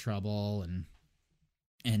getting in trouble.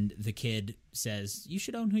 And the kid says, you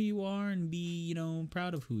should own who you are and be,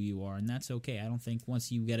 proud of who you are. And that's okay. I don't think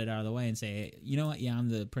once you get it out of the way and say, you know what? Yeah, I'm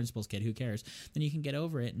the principal's kid. Who cares? Then you can get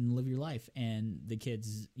over it and live your life. And the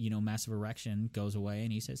kid's, massive erection goes away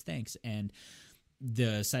and he says, thanks. And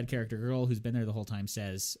the side character girl who's been there the whole time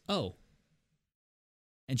says, oh.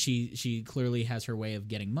 And she clearly has her way of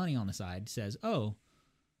getting money on the side, says, oh.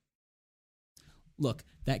 Look,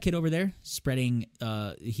 that kid over there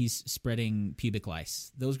he's spreading pubic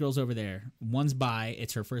lice. Those girls over there, one's bi,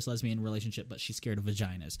 it's her first lesbian relationship, but she's scared of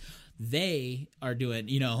vaginas. They are doing,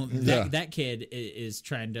 that kid is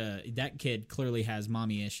trying to, that kid clearly has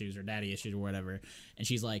mommy issues or daddy issues or whatever. And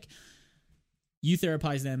she's like, you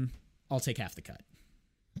therapize them, I'll take half the cut.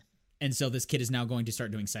 And so this kid is now going to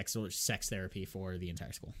start doing sex therapy for the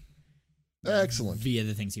entire school. Excellent. Via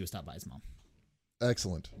the things he was taught by his mom.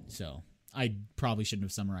 Excellent. So I probably shouldn't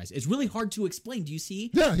have summarized. It's really hard to explain. Do you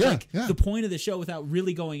see? Yeah. The point of the show without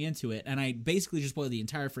really going into it. And I basically just spoiled the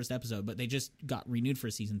entire first episode, but they just got renewed for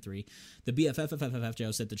season 3. The BFFFFF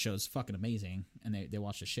Joe said the show's fucking amazing, and they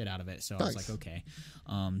watched the shit out of it. So nice. I was like, okay.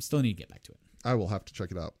 Still need to get back to it. I will have to check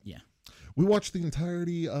it out. Yeah. We watched the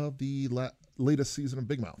entirety of the latest season of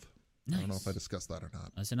Big Mouth. Nice. I don't know if I discussed that or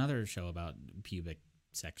not. It's another show about pubic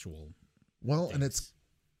sexual things. And it's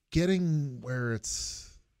getting where it's...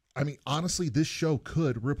 I mean, honestly, this show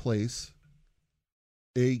could replace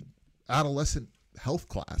a adolescent health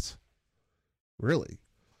class. Really.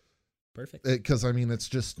 Perfect. Because,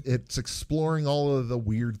 it's exploring all of the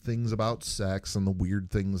weird things about sex and the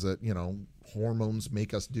weird things that, hormones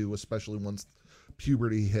make us do, especially once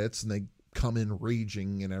puberty hits and they come in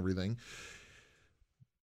raging and everything.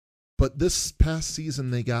 But this past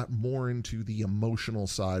season, they got more into the emotional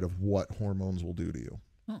side of what hormones will do to you.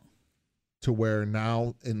 To where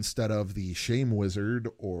now, instead of the shame wizard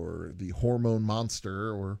or the hormone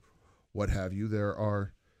monster or what have you, there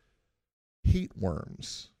are hate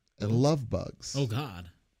worms and love bugs. Oh, God.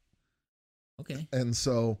 Okay. And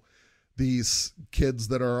so these kids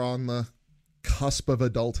that are on the cusp of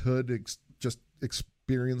adulthood, just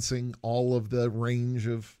experiencing all of the range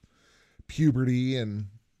of puberty and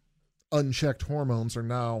unchecked hormones, are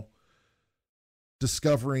now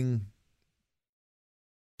discovering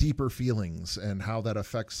deeper feelings and how that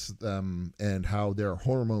affects them and how their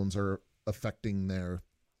hormones are affecting their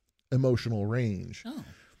emotional range. Oh.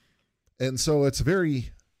 And so it's very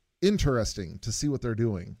interesting to see what they're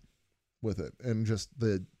doing with it and just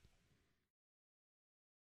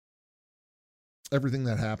everything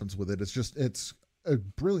that happens with it. It's a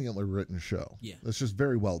brilliantly written show. Yeah. It's just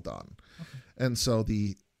very well done. Okay. And so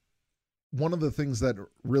one of the things that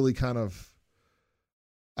really kind of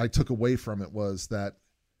I took away from it was that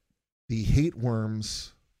the hate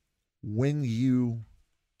worms, when you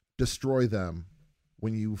destroy them,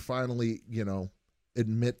 when you finally,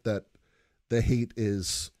 admit that the hate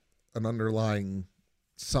is an underlying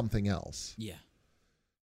something else. Yeah.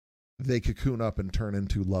 They cocoon up and turn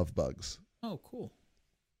into love bugs. Oh, cool.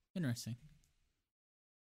 Interesting.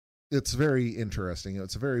 It's very interesting.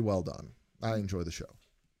 It's very well done. I enjoy the show.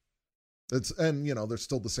 And there's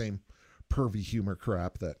still the same pervy humor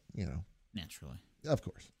crap that, Naturally. Of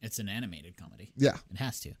course. It's an animated comedy. Yeah. It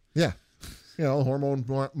has to. Yeah. Hormone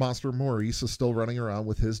monster Maurice is still running around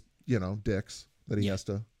with his, dicks that he has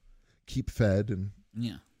to keep fed. And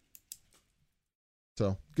yeah.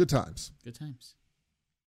 So, good times. Good times.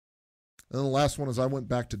 And then the last one is I went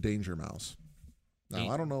back to Danger Mouse. Now,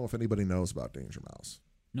 I don't know if anybody knows about Danger Mouse.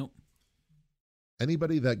 Nope.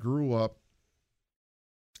 Anybody that grew up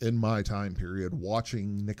in my time period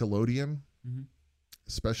watching Nickelodeon,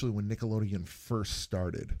 especially when Nickelodeon first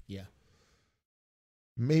started,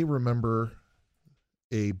 may remember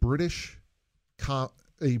a British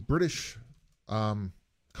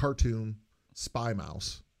cartoon spy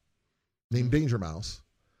mouse named Danger Mouse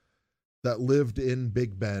that lived in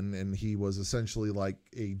Big Ben, and he was essentially like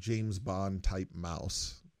a James Bond type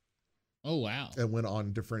mouse. Oh, wow. And went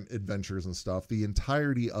on different adventures and stuff. The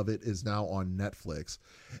entirety of it is now on Netflix.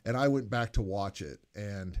 And I went back to watch it,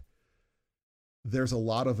 and there's a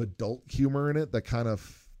lot of adult humor in it that kind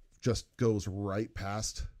of just goes right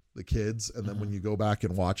past the kids. And then when you go back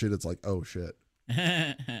and watch it, it's like, oh, shit.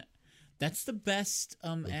 That's the best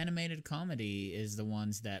animated comedy, is the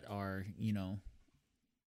ones that are,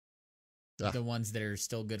 the ones that are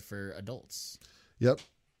still good for adults. Yep.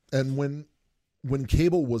 And when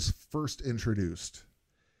cable was first introduced,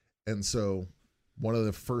 and so one of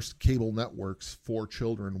the first cable networks for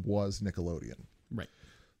children was Nickelodeon. Right.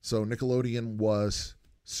 So Nickelodeon was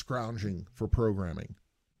scrounging for programming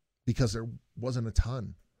because there wasn't a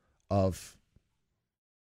ton of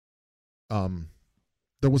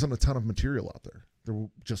material out there. There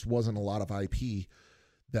just wasn't a lot of IP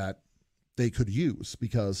that they could use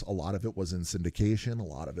because a lot of it was in syndication. A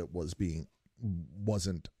lot of it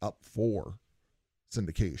wasn't up for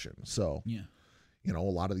syndication. So, a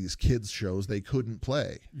lot of these kids shows they couldn't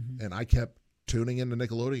play. And I kept tuning into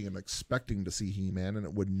Nickelodeon expecting to see He-Man, and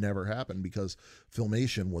it would never happen because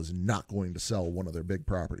Filmation was not going to sell one of their big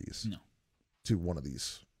properties to one of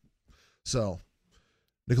these. So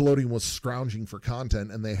Nickelodeon was scrounging for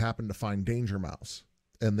content, and they happened to find Danger Mouse,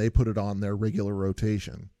 and they put it on their regular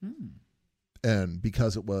rotation. And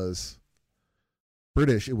because it was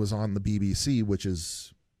British, it was on the BBC, which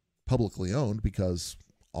is publicly owned because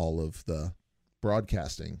all of the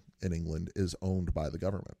broadcasting in England is owned by the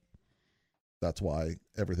government. That's why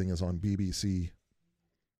everything is on BBC.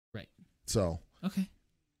 Right. So. Okay.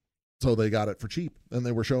 So they got it for cheap, and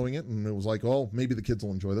they were showing it, and it was like, oh, maybe the kids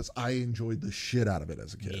will enjoy this. I enjoyed the shit out of it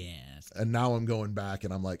as a kid. Yes. And now I'm going back,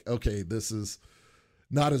 and I'm like, okay, this is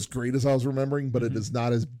not as great as I was remembering, but it is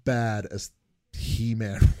not as bad as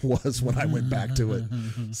He-Man was when I went back to it.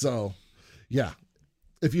 So, yeah.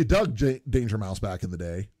 If you dug Danger Mouse back in the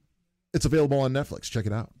day, it's available on Netflix. Check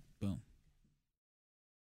it out. Boom.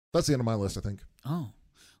 That's the end of my list, I think. Oh.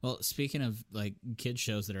 Well, speaking of like kids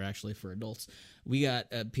shows that are actually for adults, we got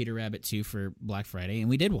Peter Rabbit 2 for Black Friday, and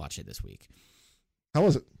we did watch it this week. How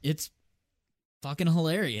was it? It's fucking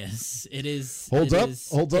hilarious. It is. Holds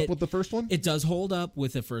up with the first one? It does hold up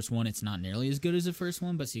with the first one. It's not nearly as good as the first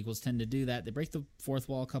one, but sequels tend to do that. They break the fourth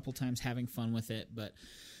wall a couple times, having fun with it, but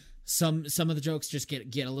some of the jokes just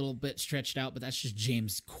get a little bit stretched out, but that's just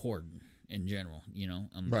James Corden in general,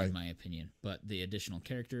 right. In my opinion. But the additional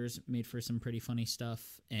characters made for some pretty funny stuff,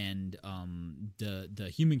 and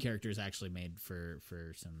the human characters actually made for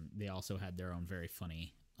some. They also had their own very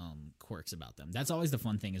funny quirks about them. That's always the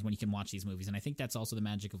fun thing, is when you can watch these movies, and I think that's also the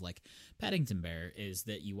magic of like Paddington Bear, is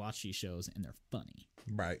that you watch these shows and they're funny.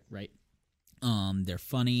 Right. They're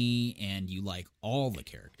funny, and you like all the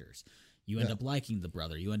characters. You end up liking the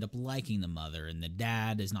brother. You end up liking the mother. And the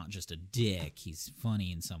dad is not just a dick. He's funny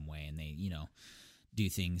in some way. And they, do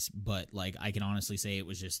things. But, like, I can honestly say it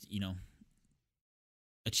was just,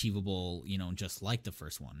 achievable, just like the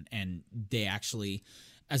first one. And they actually,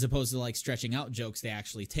 as opposed to, like, stretching out jokes, they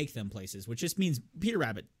actually take them places, which just means Peter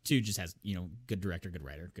Rabbit 2 just has, good director, good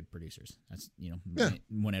writer, good producers. That's,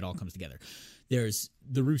 when it all comes together. There's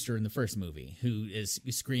the rooster in the first movie who is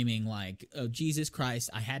screaming like, oh, Jesus Christ,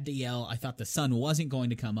 I had to yell. I thought the sun wasn't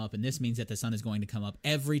going to come up, and this means that the sun is going to come up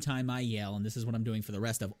every time I yell, and this is what I'm doing for the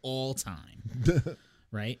rest of all time.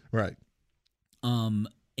 Right? Right.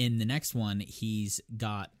 In the next one, he's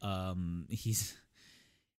got he's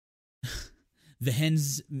the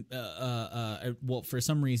hens well, for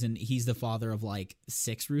some reason he's the father of like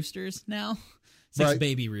 6 roosters now. 6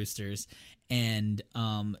 baby roosters, and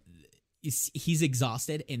he's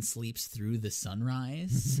exhausted and sleeps through the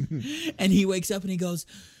sunrise. And he wakes up and he goes,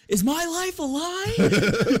 "Is my life a lie?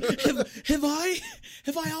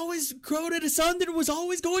 have I always quoted a sun that was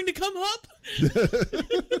always going to come up?"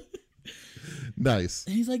 Nice.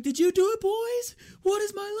 And he's like, "Did you do it, boys? What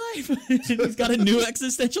is my life?" And he's got a new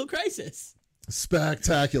existential crisis.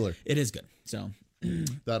 Spectacular. It is good. So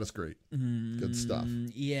that is great. Good stuff.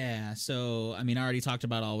 Yeah. So, I mean, I already talked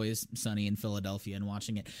about Always Sunny in Philadelphia and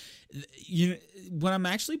watching it. What I'm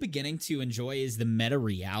actually beginning to enjoy is the meta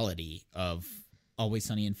reality of Always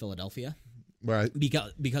Sunny in Philadelphia. Right.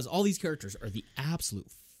 Because all these characters are the absolute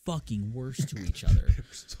fucking worst to each other. They're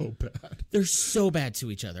so bad. They're so bad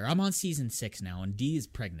to each other. I'm on season 6 now, and Dee is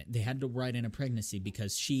pregnant. They had to write in a pregnancy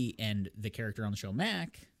because she and the character on the show,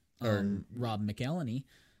 Mac, Rob McElhenney,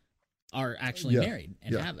 are actually married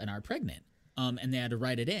and are pregnant. And they had to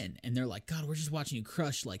write it in. And they're like, "God, we're just watching you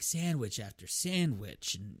crush like sandwich after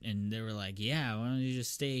sandwich." And they were like, "Yeah, why don't you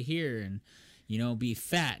just stay here and, be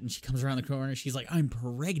fat?" And she comes around the corner. She's like, "I'm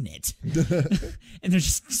pregnant." And they're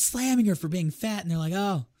just slamming her for being fat. And they're like,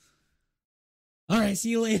 "Oh, all right, see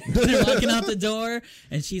you later." They're walking out the door.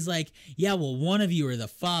 And she's like, "Yeah, well, one of you are the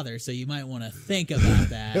father, so you might want to think about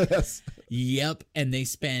that." Yes. Yep. And they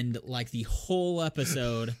spend like the whole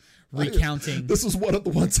episode recounting. This is one of the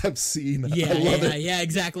ones I've seen. Yeah, I love it. Yeah,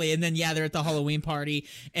 exactly. And then they're at the Halloween party,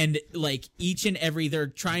 and like each and every, they're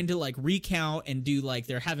trying to like recount and do like,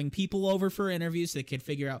 they're having people over for interviews so they could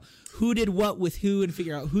figure out who did what with who and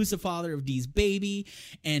figure out who's the father of Dee's baby.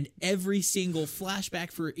 And every single flashback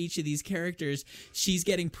for each of these characters, she's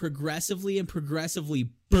getting progressively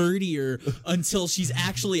birdier until she's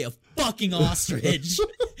actually a fucking ostrich.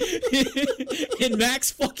 And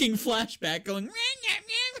Mac's fucking flashback going, and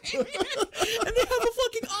they have a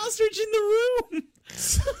fucking ostrich in the room.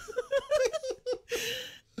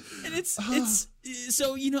 And it's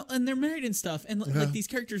so, and they're married and stuff, and like these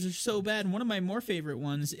characters are so bad. And one of my more favorite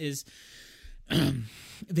ones is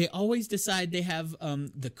they always decide they have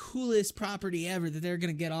the coolest property ever that they're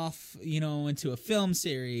gonna get off, into a film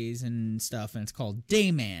series and stuff, and it's called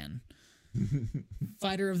Dayman.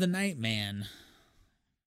 Fighter of the Night Man,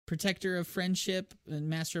 protector of friendship, and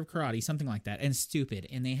master of karate, something like that. And stupid.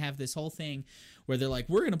 And they have this whole thing where they're like,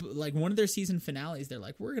 we're gonna, like, one of their season finales, they're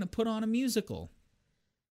like, we're gonna put on a musical.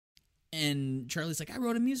 And Charlie's like, I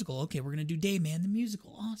wrote a musical. Okay, we're gonna do Dayman the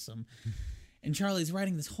musical. Awesome. And Charlie's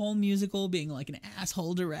writing this whole musical, being like an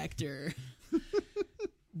asshole director.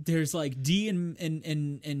 There's like Dee and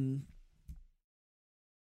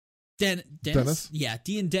Dennis? Yeah,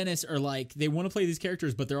 Dee and Dennis are like, they want to play these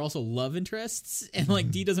characters, but they're also love interests. And like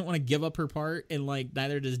Dee doesn't want to give up her part, and like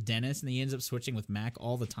neither does Dennis, and he ends up switching with Mac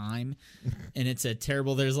all the time. And it's a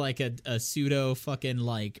terrible, there's like a pseudo fucking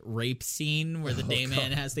like rape scene where the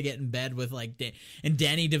Dayman has to get in bed with like, and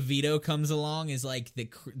Danny DeVito comes along as like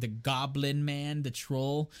the goblin man, the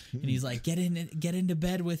troll, and he's like, get into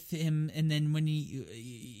bed with him, and then when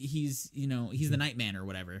he's the Nightman or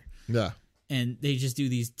whatever. Yeah. And they just do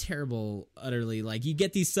these terrible, utterly, like, you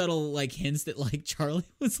get these subtle, like, hints that, like, Charlie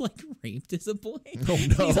was, like, raped as a boy. Oh,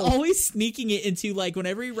 no. He's always sneaking it into, like,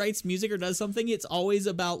 whenever he writes music or does something, it's always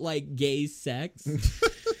about, like, gay sex.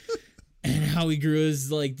 And how he grew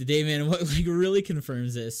as, like, the Dayman. And what, like, really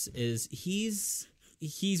confirms this is he's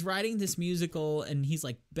writing this musical, and he's,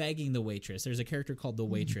 like, begging the waitress. There's a character called the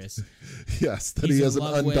waitress. Yes, that he has an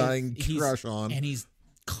undying crush on. And he's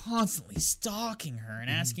constantly stalking her and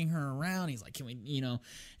asking her around. He's like, can we,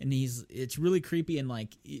 and it's really creepy. And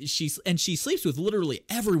like, she sleeps with literally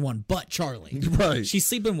everyone but Charlie. Right. She's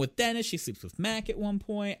sleeping with Dennis. She sleeps with Mac at one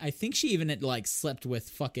point. I think she even like slept with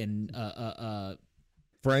fucking,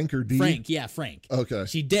 Frank or Dee? Frank. Yeah, Frank. Okay.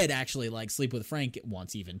 She did actually like sleep with Frank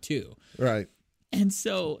once even too. Right. And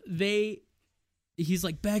so he's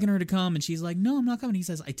like begging her to come, and she's like, no, I'm not coming. He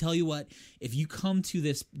says, I tell you what, if you come to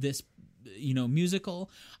this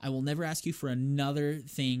musical, I will never ask you for another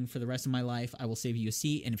thing for the rest of my life. I will save you a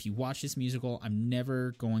seat, and if you watch this musical, I'm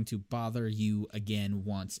never going to bother you again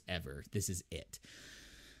once ever. This is it.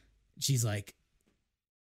 She's like,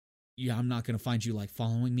 yeah, I'm not going to find you like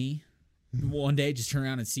following me one day, just turn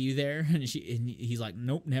around and see you there. And he's like,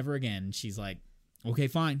 nope, never again. And she's like, okay,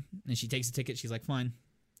 fine. And she takes a ticket. She's like, fine.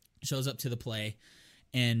 Shows up to the play,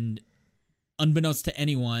 and unbeknownst to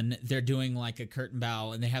anyone, they're doing like a curtain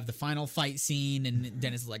bow, and they have the final fight scene, and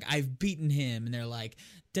Dennis is like, I've beaten him, and they're like,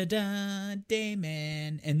 da-da,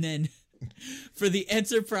 Dayman. And then for the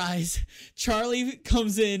Enterprise, Charlie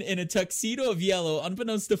comes in a tuxedo of yellow,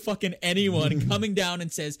 unbeknownst to fucking anyone, coming down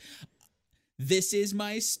and says, This is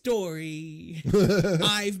my story.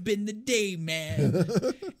 I've been the day man,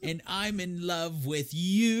 and I'm in love with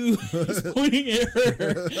you. He's pointing at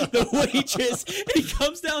her, the waitress, and he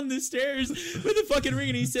comes down the stairs with a fucking ring,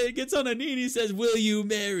 and he gets on a knee, and he says, will you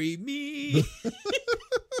marry me? And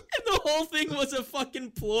the whole thing was a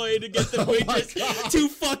fucking ploy to get the waitress to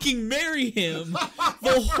fucking marry him.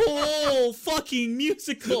 The whole fucking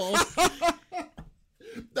musical.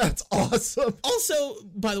 That's awesome. Also,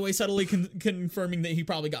 by the way, subtly confirming that he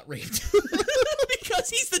probably got raped. Because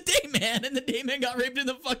he's the day man, and the day man got raped in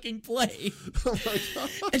the fucking play. Oh my God.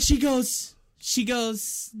 And she goes,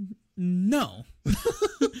 no.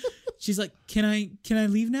 She's like, can I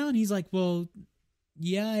leave now? And he's like, well,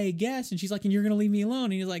 yeah, I guess. And she's like, and you're going to leave me alone?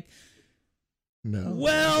 And he's like, no.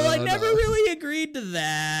 Well, I never really agreed to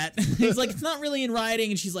that. He's like, it's not really in writing.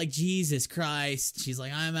 And she's like, Jesus Christ. She's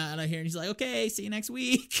like, I'm out of here. And he's like, okay, see you next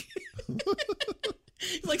week.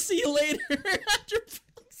 He's like, see you later. After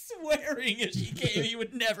swearing if she came, he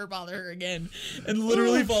would never bother her again. And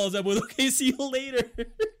literally follows up with, okay, see you later.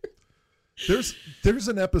 There's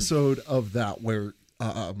an episode of that where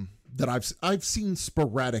that I've seen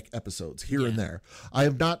sporadic episodes here and there. I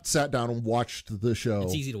have not sat down and watched the show.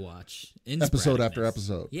 It's easy to watch episode after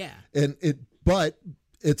episode. Yeah, but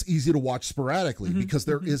it's easy to watch sporadically because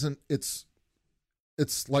there isn't. It's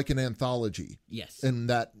like an anthology. Yes, and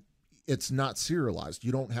that it's not serialized.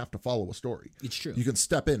 You don't have to follow a story. It's true. You can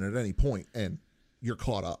step in at any point and you're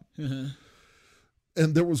caught up. And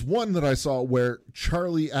there was one that I saw where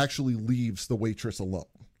Charlie actually leaves the waitress alone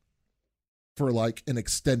for like an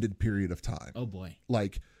extended period of time. Oh boy.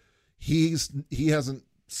 Like he hasn't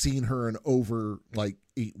seen her in over like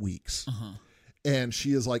 8 weeks. And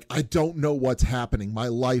she is like, I don't know what's happening. My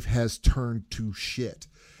life has turned to shit.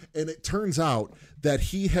 And it turns out that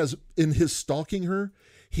he has, in his stalking her,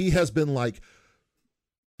 he has been like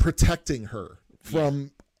protecting her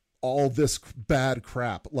from all this bad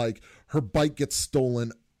crap. Like her bike gets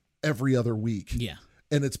stolen every other week. Yeah.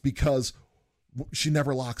 And it's because she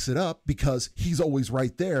never locks it up because he's always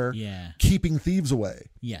right there keeping thieves away.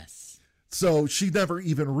 Yes. So she never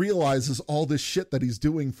even realizes all this shit that he's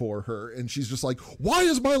doing for her. And she's just like, why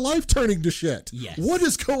is my life turning to shit? Yes. What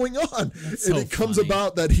is going on? That's and so it comes funny.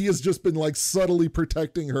 about that he has just been like subtly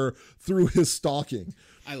protecting her through his stalking.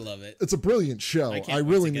 I love it. It's a brilliant show. I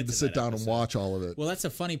really need to sit down and watch all of it. Well, that's a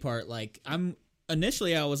funny part. Like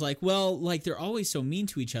initially I was like, well, like they're always so mean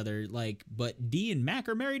to each other, like, but Dee and Mac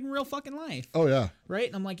are married in real fucking life. Oh yeah. Right?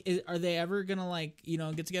 And I'm like, are they ever gonna like, you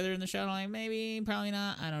know, get together in the show? I'm like, maybe, probably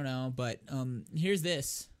not. I don't know. But here's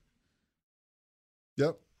this.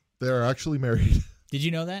 Yep. They're actually married. Did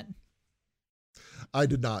you know that? I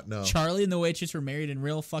did not know. Charlie and the waitress were married in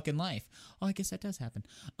real fucking life. Oh, I guess that does happen.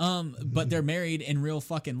 But they're married in real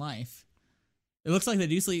fucking life. It looks like they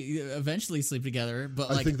do eventually sleep together, but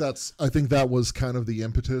like, I think that was kind of the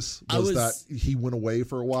impetus was that he went away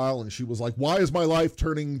for a while and she was like, why is my life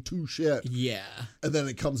turning to shit? Yeah. And then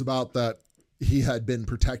it comes about that he had been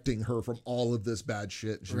protecting her from all of this bad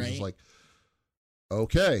shit. She was just like,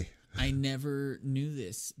 okay. I never knew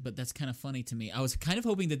this, but that's kind of funny to me. I was kind of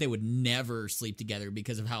hoping that they would never sleep together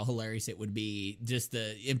because of how hilarious it would be. Just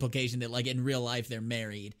the implication that like in real life they're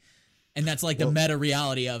married. And that's like the meta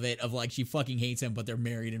reality of it, of like she fucking hates him, but they're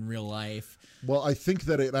married in real life. Well, I think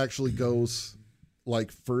that it actually goes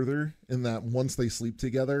like further in that once they sleep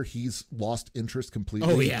together, he's lost interest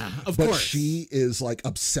completely. Oh yeah, of course. But she is like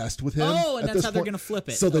obsessed with him. Oh, and that's how they're gonna flip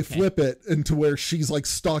it. So they flip it into where she's like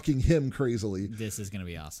stalking him crazily. This is gonna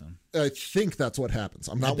be awesome. I think that's what happens.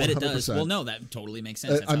 I'm not 100%. It does. Well, no, that totally makes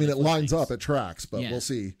sense. I mean, it lines up, it tracks, but we'll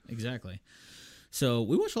see. Exactly. So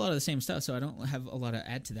we watch a lot of the same stuff, so I don't have a lot to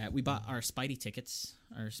add to that. We bought our Spidey tickets,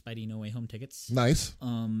 our Spidey No Way Home tickets. Nice.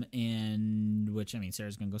 And which, I mean,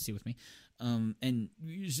 Sarah's going to go see with me. And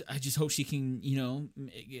I just hope she can, you know,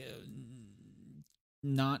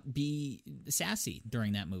 not be sassy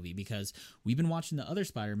during that movie because we've been watching the other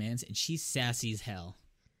Spider-Mans and she's sassy as hell.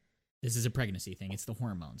 This is a pregnancy thing. It's the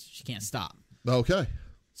hormones. She can't stop. Okay.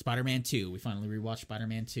 Spider-Man 2. We finally rewatched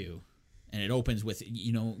Spider-Man 2. And it opens with,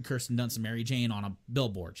 you know, Kirsten Dunst and Mary Jane on a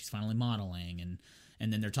billboard. She's finally modeling,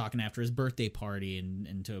 and then they're talking after his birthday party,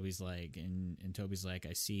 and Toby's like,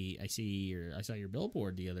 I saw your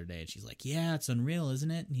billboard the other day, and she's like, yeah, it's unreal, isn't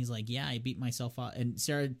it? And he's like, yeah, I beat myself off, and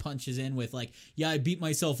Sarah punches in with like, yeah, I beat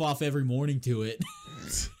myself off every morning to it.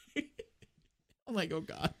 I'm like, oh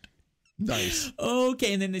god, nice.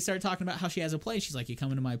 Okay, and then they start talking about how she has a play. She's like, you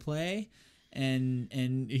coming to my play? And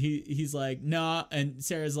he's like, nah, and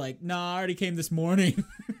Sarah's like, nah, I already came this morning.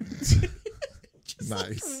 Just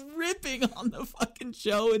nice. Like ripping on the fucking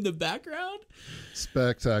show in the background.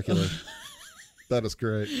 Spectacular. That is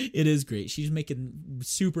great. It is great. She's making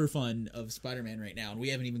super fun of Spider-Man right now, and we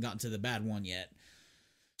haven't even gotten to the bad one yet.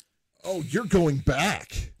 Oh, you're going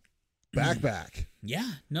back. Back.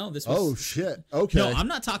 Yeah. No, this was... Oh, shit. Okay. No, I'm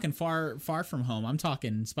not talking far from home. I'm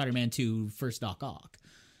talking Spider-Man 2 First Doc Ock.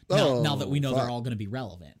 Now that we know they're all going to be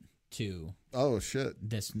relevant to shit.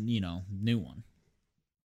 This, new one.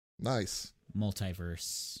 Nice.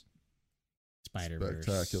 Multiverse. Spider-Verse.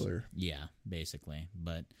 Spectacular. Yeah, basically.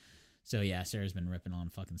 But, so yeah, Sarah's been ripping on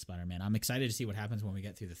fucking Spider-Man. I'm excited to see what happens when we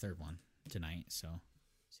get through the third one tonight. So,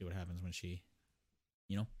 see what happens when she...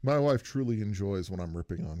 My wife truly enjoys when I'm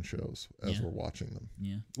ripping on shows as we're watching them.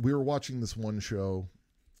 Yeah. We were watching this one show,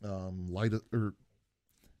 Light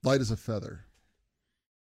as a Feather.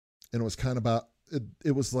 And it was kind of about,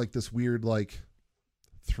 it was like this weird, like,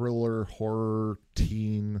 thriller, horror,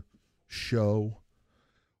 teen show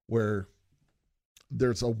where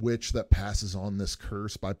there's a witch that passes on this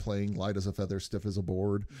curse by playing light as a feather, stiff as a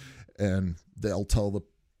board. And they'll tell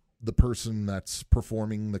the person that's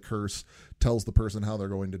performing the curse tells the person how they're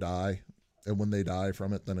going to die. And when they die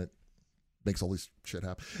from it, then it makes all these shit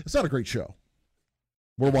happen. It's not a great show.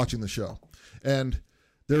 We're watching the show. And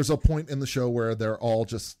there's a point in the show where they're all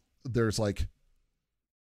just, there's like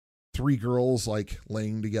 3 girls like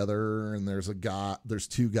laying together, and there's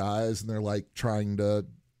two guys, and they're like trying to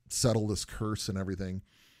settle this curse and everything.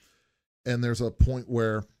 And there's a point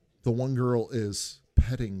where the one girl is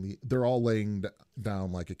they're all laying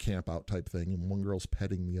down like a camp out type thing, and one girl's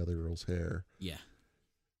petting the other girl's hair. Yeah.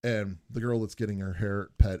 And the girl that's getting her hair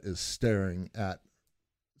pet is staring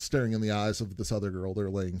in the eyes of this other girl. They're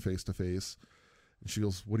laying face to face. And she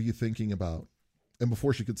goes, "What are you thinking about?" And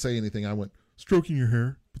before she could say anything, I went, "Stroking your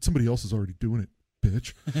hair, but somebody else is already doing it,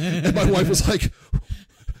 bitch." And my wife was like,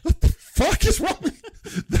 "What the fuck is wrong with you?"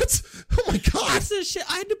 Oh my God. That's the shit.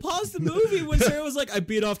 I had to pause the movie when Sarah was like, "I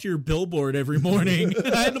beat off to your billboard every morning."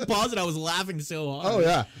 I had to pause it. I was laughing so hard. Oh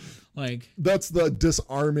yeah. Like, that's the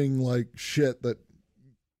disarming like shit that,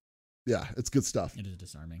 yeah, it's good stuff. It is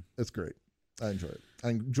disarming. It's great. I enjoy it. I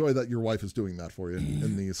enjoy that your wife is doing that for you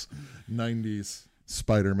in these 90s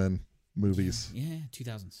Spider-Man movies. Yeah,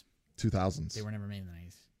 2000s. 2000s. They were never made in the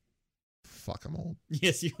 90s. Fuck, I'm old.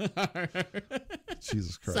 Yes, you are.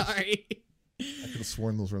 Jesus Christ. Sorry. I could have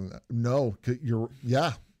sworn those were no.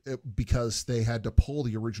 Because they had to pull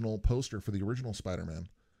the original poster for the original Spider-Man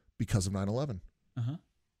because of 9/11. Uh-huh. A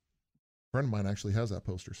friend of mine actually has that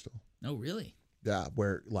poster still. Oh, really? Yeah,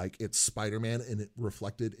 where like it's Spider-Man and it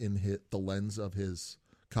reflected in the lens of his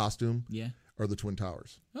costume. Yeah. Are the Twin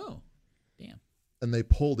Towers. Oh, damn. And they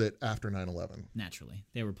pulled it after 9/11. Naturally.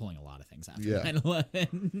 They were pulling a lot of things after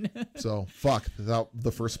 9/11. So, fuck.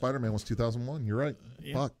 The first Spider-Man was 2001. You're right.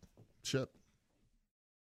 Yeah. Fuck. Shit.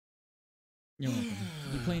 You're welcome.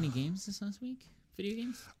 Did you play any games this last week? Video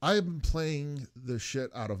games? I've been playing the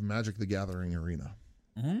shit out of Magic the Gathering Arena.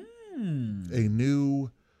 A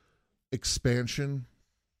new expansion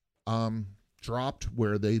dropped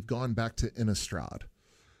where they've gone back to Innistrad.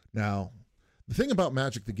 Now, the thing about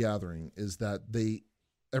Magic the Gathering is that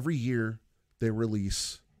every year they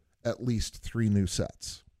release at least 3 new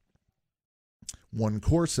sets. 1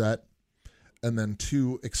 core set, and then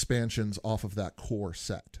 2 expansions off of that core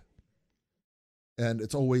set. And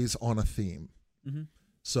it's always on a theme. Mm-hmm.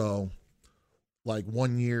 So, like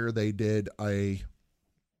one year they did a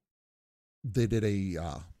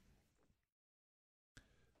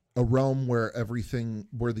realm where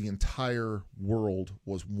the entire world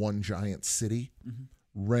was one giant city,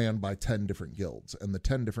 ran by 10 different guilds, and the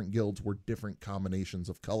 10 different guilds were different combinations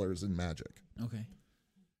of colors in Magic. Okay.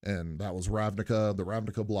 And that was Ravnica. The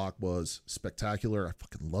Ravnica block was spectacular. I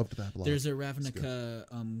fucking loved that block. There's a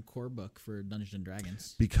Ravnica core book for Dungeons and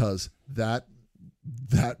Dragons. Because that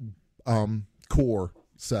core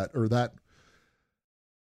set, or that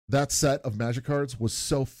set of Magic cards was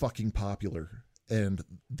so fucking popular, and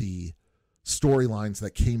the storylines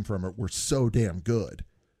that came from it were so damn good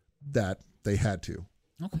that they had to.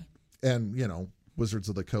 Okay. And, Wizards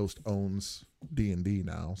of the Coast owns D&D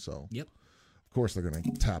now, so yep. Of course they're going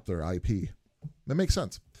to tap their IP. That makes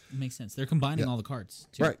sense. It makes sense. They're combining all the cards,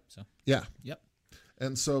 too. Right. So. Yeah. Yep.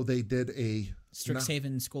 And so they did a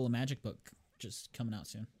Strixhaven School of Magic book just coming out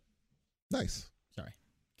soon. Nice. Sorry.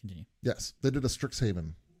 Continue. Yes. They did a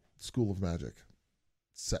Strixhaven School of Magic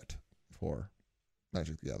set for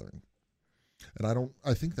Magic the Gathering. And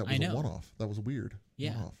I think that was a one-off. That was weird.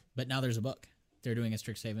 Yeah. One-off. But now there's a book. They're doing a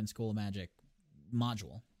Strixhaven School of Magic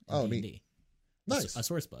module. Oh, D&D. neat. Nice. A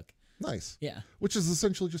source book. Nice. Yeah. Which is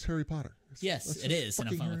essentially just Harry Potter. Yes, it is. And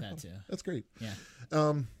I'm fine with that, too. That's great. Yeah.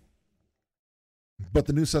 But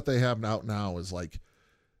the new set they have out now is like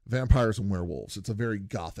vampires and werewolves. It's a very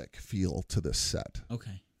gothic feel to this set.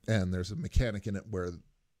 Okay. And there's a mechanic in it where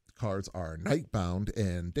cards are night bound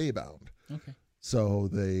and day bound. Okay. So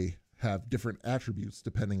they have different attributes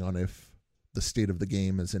depending on if the state of the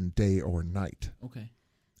game is in day or night. Okay.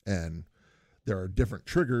 And there are different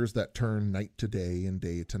triggers that turn night to day and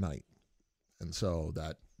day to night. And so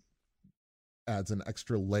that adds an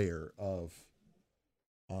extra layer of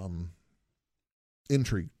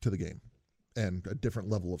intrigue to the game and a different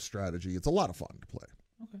level of strategy. It's a lot of fun to play.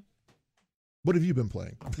 Okay. What have you been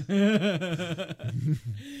playing?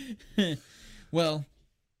 Well,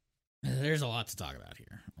 there's a lot to talk about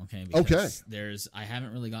here. Okay. I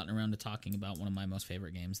haven't really gotten around to talking about one of my most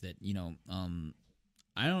favorite games that,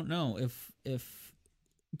 I don't know if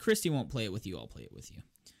Christy won't play it with you, I'll play it with you.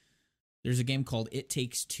 There's a game called It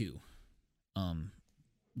Takes Two.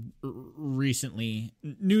 Recently,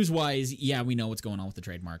 news-wise, yeah, we know what's going on with the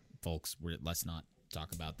trademark, folks. Let's not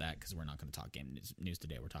talk about that because we're not going to talk game news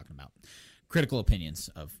today. We're talking about critical opinions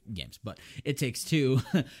of games. But It Takes Two,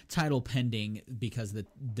 title pending because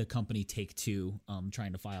the company Take-Two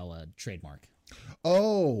trying to file a trademark.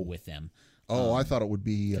 With them. I thought it would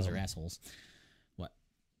be because they're assholes. What?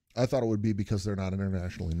 I thought it would be because they're not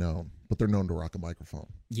internationally known, but they're known to rock a microphone.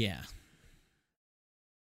 Yeah.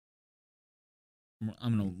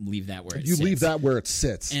 I'm going to leave that where it sits. You leave that where it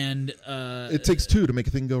sits. And it takes two to make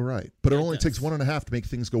a thing go right, but it only takes 1.5 to make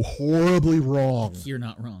things go horribly wrong. You're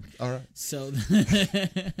not wrong. All right. So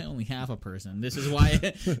only half a person. This is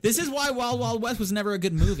why Wild Wild West was never a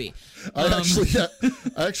good movie. I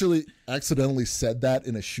actually accidentally said that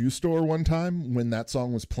in a shoe store one time when that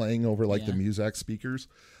song was playing over the Muzak speakers.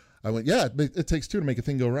 I went, it takes two to make a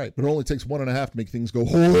thing go right, but it only takes 1.5 to make things go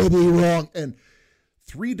horribly wrong. And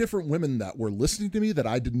 3 different women that were listening to me that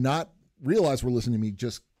I did not realize were listening to me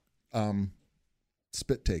just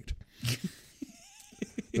spit taked.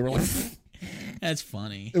 They were like, that's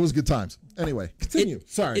funny. It was good times. Anyway, continue.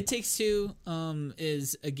 Sorry. It Takes Two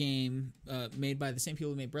is a game made by the same people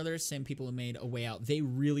who made Brothers, same people who made A Way Out. They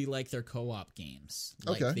really like their co-op games.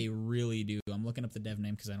 They really do. I'm looking up the dev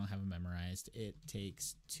name because I don't have it memorized. It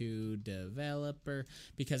Takes Two developer.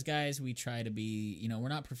 Because, guys, we try to be, we're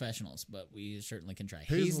not professionals, but we certainly can try.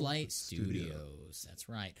 Hazelight Studios. That's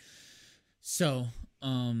right. So,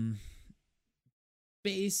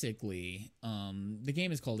 basically, the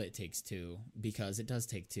game is called It Takes Two because it does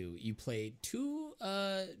take two. You play 2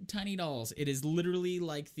 tiny dolls. It is literally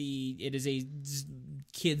it is a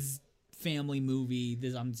kids family movie.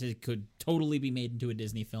 It could totally be made into a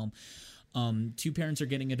Disney film. 2 parents are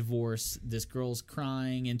getting a divorce. This girl's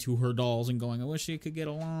crying into her dolls and going, I wish they could get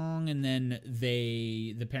along. And then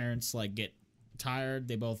the parents get tired.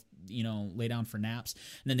 They both, lay down for naps.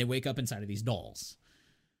 And then they wake up inside of these dolls.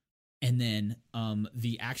 And then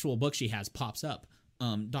the actual book she has pops up.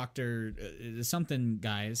 Dr. something,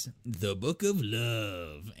 guys, The Book of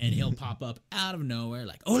Love. And he'll pop up out of nowhere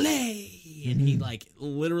like, Olay! And he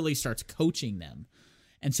literally starts coaching them.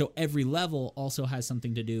 And so every level also has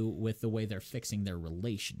something to do with the way they're fixing their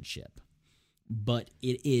relationship. But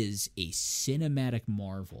it is a cinematic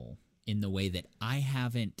marvel in the way that I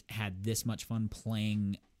haven't had this much fun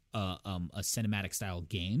playing a cinematic style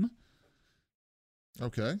game.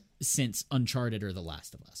 Okay. Since Uncharted or The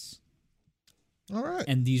Last of Us. All right.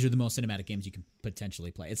 And these are the most cinematic games you can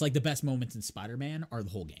potentially play. It's like the best moments in Spider-Man are the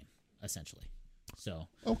whole game, essentially. So.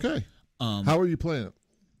 Okay. How are you playing it?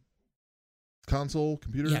 Console,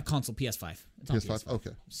 computer? Yeah, console, PS5. It's on PS5.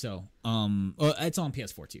 Okay. So, it's on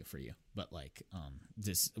PS4 too for you, but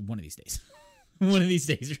this one of these days. One of these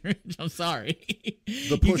days, Rich. I'm sorry.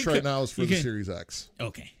 The push right now is for the Series X.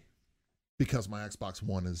 Okay. Because my Xbox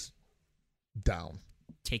One is down.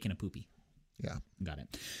 Taking a poopy. Yeah. Got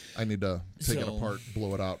it. I need to take it apart,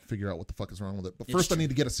 blow it out, figure out what the fuck is wrong with it. But first I need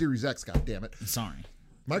to get a Series X, god damn it. Sorry.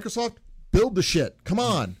 Microsoft, build the shit. Come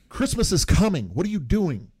on. Christmas is coming. What are you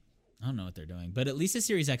doing? I don't know what they're doing, but at least the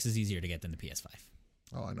Series X is easier to get than the PS5.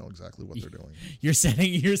 Oh, I know exactly what they're doing. You're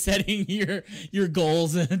setting your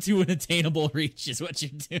goals to an attainable reach is what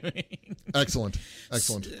you're doing. Excellent.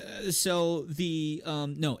 So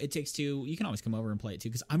It Takes Two. You can always come over and play it too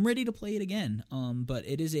because I'm ready to play it again. But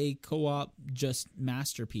it is a co-op just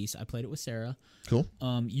masterpiece. I played it with Sarah. Cool.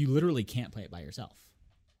 You literally can't play it by yourself.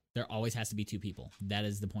 There always has to be 2 people. That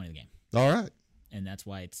is the point of the game. All right. And that's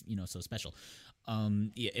why it's so special.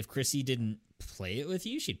 If Chrissy didn't play it with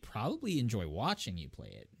you, she'd probably enjoy watching you play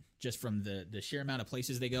it, just from the sheer amount of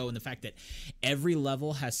places they go and the fact that every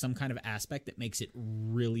level has some kind of aspect that makes it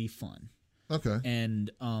really fun. Okay.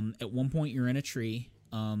 And at one point you're in a tree.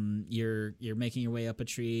 You're making your way up a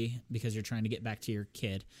tree because you're trying to get back to your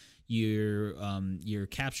kid. You're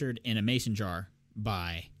captured in a mason jar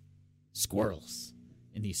by squirrels.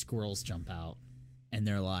 And these squirrels jump out, and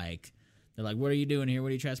they're like, what are you doing here? What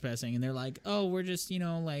are you trespassing? And they're like, oh, we're just,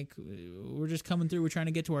 we're just coming through. We're trying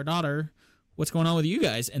to get to our daughter. What's going on with you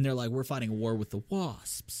guys? And they're like, we're fighting a war with the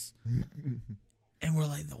wasps. And we're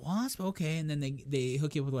like, the wasp? Okay. And then they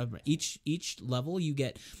hook you up with a weapon. Each level, you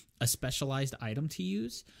get a specialized item to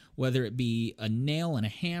use, whether it be a nail and a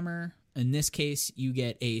hammer. In this case, you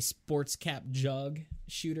get a sports cap jug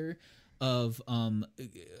shooter of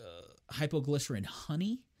hypoglycerin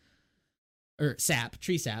honey. Or sap,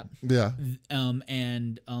 tree sap. Yeah.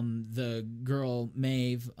 And the girl,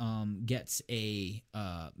 Maeve, gets a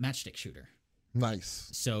matchstick shooter. Nice.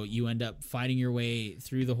 So you end up fighting your way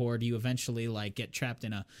through the horde. You eventually get trapped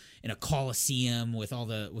in a coliseum with all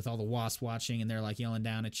the wasps watching, and they're yelling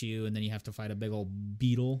down at you, and then you have to fight a big old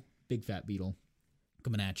beetle, big fat beetle,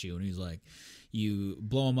 coming at you, and he's like, you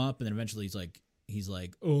blow him up, and then eventually he's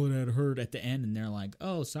like, oh, that hurt at the end, and they're like,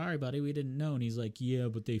 oh, sorry, buddy, we didn't know, and he's like, yeah,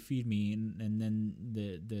 but they feed me, and then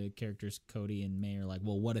the characters Cody and May are like,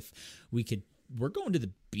 well, what if we're going to the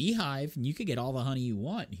beehive and you could get all the honey you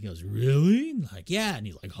want. And he goes, really? Yeah. And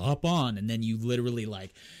he's like, hop on. And then you literally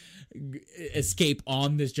escape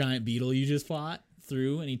on this giant beetle you just fought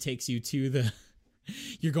through. And he takes you to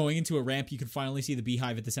you're going into a ramp. You can finally see the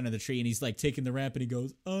beehive at the center of the tree. And he's taking the ramp and he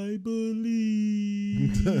goes, I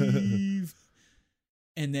believe.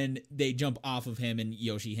 And then they jump off of him and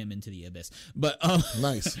Yoshi him into the abyss. But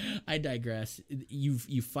nice. I digress.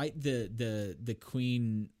 You fight the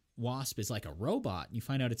queen wasp is like a robot. You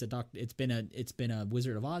find out it's a doctor. It's been a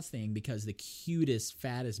Wizard of Oz thing because the cutest,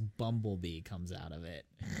 fattest bumblebee comes out of it,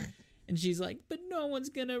 and she's like, "But no one's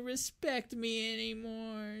gonna respect me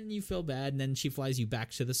anymore." And you feel bad, and then she flies you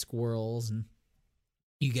back to the squirrels, and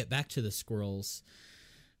you get back to the squirrels,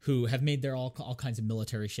 who have made their all kinds of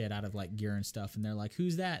military shit out of gear and stuff, and they're like,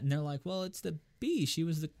 "Who's that?" And they're like, "Well, it's the bee. She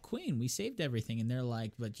was the queen. We saved everything." And they're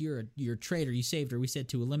like, "But you're a traitor. You saved her. We said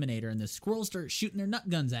to eliminate her." And the squirrels start shooting their nut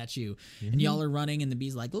guns at you, and y'all are running, and the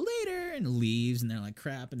bee's like, "Later," and leaves, and they're like,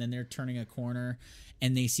 "Crap!" And then they're turning a corner,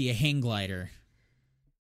 and they see a hang glider,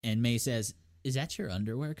 and May says, "Is that your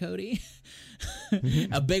underwear, Cody?"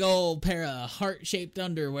 A big old pair of heart-shaped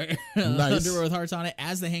underwear. Nice. Underwear with hearts on it.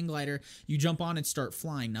 As the hang glider, you jump on and start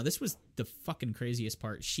flying. Now, this was the fucking craziest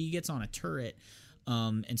part. She gets on a turret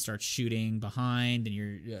and starts shooting behind,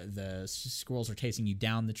 and the squirrels are chasing you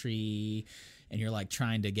down the tree, and you're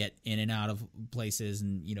trying to get in and out of places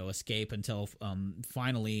and escape until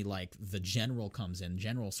finally the general comes in.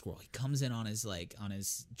 General Squirrel, he comes in on his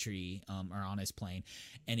tree or on his plane,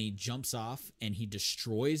 and he jumps off and he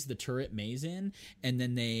destroys the turret May's in, and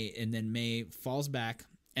then May falls back.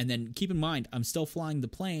 And then keep in mind, I'm still flying the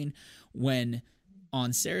plane when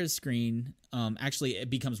on Sarah's screen, actually it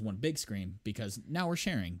becomes one big screen because now we're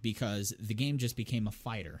sharing because the game just became a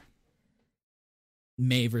fighter.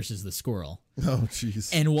 May versus the squirrel. Oh, jeez.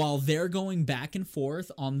 And while they're going back and forth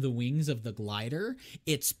on the wings of the glider,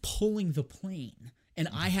 it's pulling the plane. And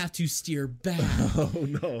I have to steer back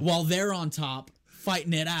while they're on top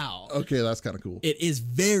fighting it out. Okay, that's kind of cool. It is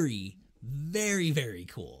very, very, very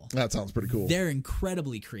cool. That sounds pretty cool. They're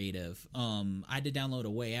incredibly creative. I had to download A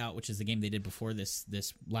Way Out, which is the game they did before this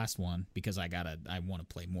last one, because I want to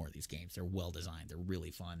play more of these games. They're well designed. They're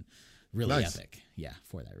really fun. Really nice. Epic. Yeah,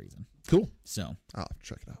 for that reason. Cool. So I'll have to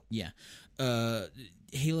check it out. Yeah.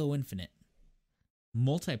 Halo Infinite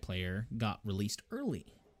multiplayer got released early,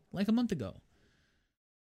 like a month ago.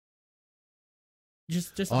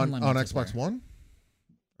 Just on online Xbox One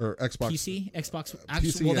or Xbox PC, Xbox.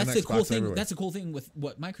 PC Well, that's and the Xbox cool thing. everywhere. That's the cool thing with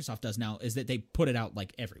what Microsoft does now is that they put it out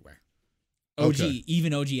everywhere. OG, Okay.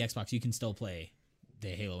 even OG Xbox, you can still play the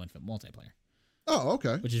Halo Infinite multiplayer. Oh,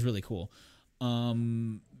 okay. Which is really cool.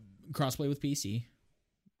 Crossplay with PC.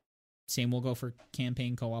 Same will go for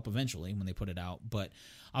campaign co-op eventually when they put it out. But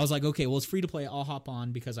I was like, okay, well, it's free to play. I'll hop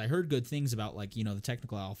on because I heard good things about the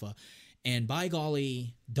technical alpha. And by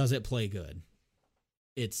golly, does it play good?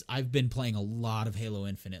 I've been playing a lot of Halo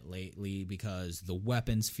Infinite lately because the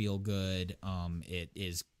weapons feel good. It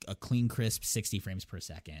is a clean, crisp 60 frames per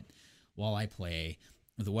second while I play.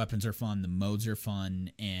 The weapons are fun. The modes are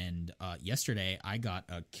fun. And yesterday I got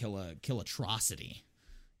a kill-atrocity.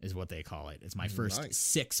 Is what they call it. It's my first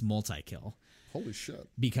 6 multi-kill. Holy shit.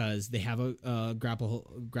 Because they have a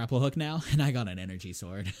grapple hook now, and I got an energy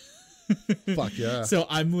sword. Fuck yeah. So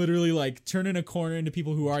I'm literally turning a corner into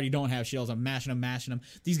people who already don't have shields. I'm mashing them.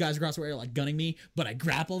 These guys across the way are gunning me, but I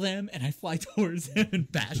grapple them, and I fly towards them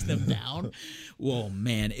and bash them down. Whoa,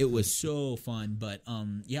 man, it was so fun. But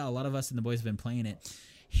yeah, a lot of us and the boys have been playing it.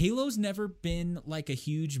 Halo's never been a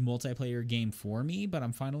huge multiplayer game for me, but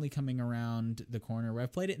I'm finally coming around the corner where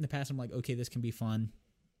I've played it in the past. I'm like, okay, this can be fun.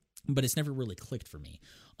 but it's never really clicked for me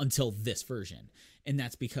until this version. And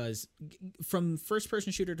that's because from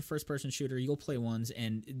first-person shooter to first-person shooter, you'll play ones,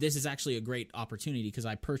 and this is actually a great opportunity because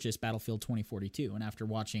I purchased Battlefield 2042, and after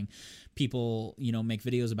watching people, make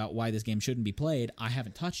videos about why this game shouldn't be played, I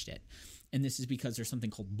haven't touched it. And this is because there's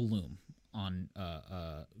something called bloom on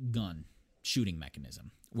a gun shooting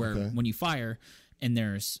mechanism, where when you fire and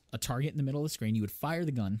there's a target in the middle of the screen, you would fire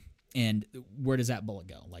the gun, and where does that bullet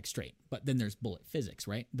go? Like straight. But then there's bullet physics,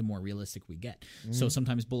 right? The more realistic we get. So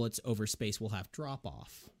sometimes bullets over space will have drop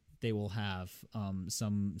off. They will have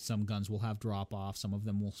some guns will have drop off. Some of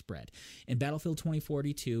them will spread. In Battlefield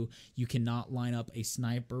 2042, you cannot line up a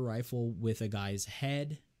sniper rifle with a guy's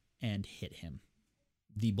head and hit him.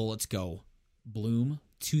 The bullets go bloom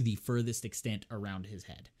to the furthest extent around his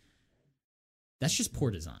head. That's just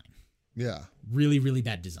poor design. Yeah. Really, really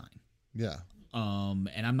bad design. Yeah.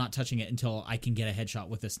 And I'm not touching it until I can get a headshot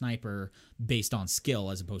with a sniper based on skill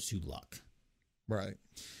as opposed to luck. Right.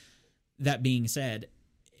 That being said,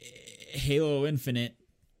 Halo Infinite,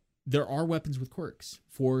 there are weapons with quirks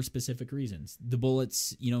for specific reasons. The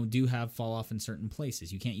bullets, do have fall off in certain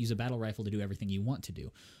places. You can't use a battle rifle to do everything you want to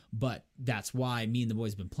do. But that's why me and the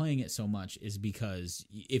boys have been playing it so much, is because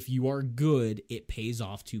if you are good, it pays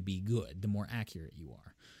off to be good, the more accurate you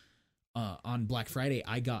are. On Black Friday,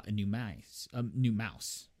 I got a new mouse,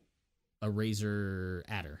 a Razer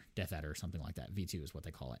Adder, Death Adder, or something like that. V2 is what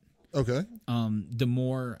they call it. Okay. The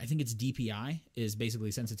more, I think it's DPI, is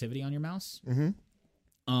basically sensitivity on your mouse.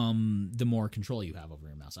 The more control you have over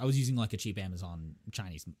your mouse. I was using like a cheap Amazon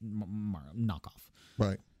Chinese knockoff.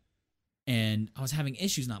 Right. And I was having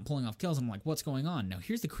issues not pulling off kills. I'm like, what's going on? Now,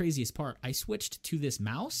 here's the craziest part. I switched to this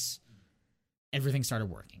mouse. Everything started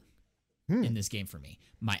working in this game for me.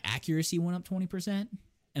 My accuracy went up 20%, and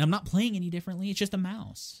I'm not playing any differently. It's just a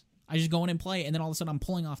mouse. I just go in and play, and then all of a sudden I'm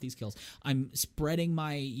pulling off these kills. I'm spreading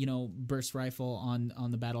my, burst rifle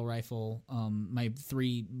on the battle rifle, my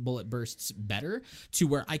 3 bullet bursts better, to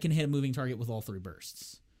where I can hit a moving target with all 3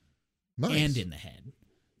 bursts. Nice. And in the head.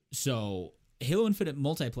 So Halo Infinite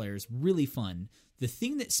multiplayer is really fun. The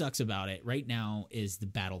thing that sucks about it right now is the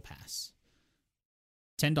battle pass.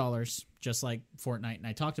 $10, just like Fortnite, and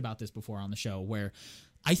I talked about this before on the show, where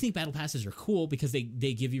I think battle passes are cool because they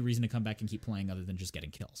give you reason to come back and keep playing other than just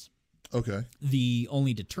getting kills. Okay. The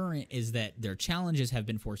only deterrent is that their challenges have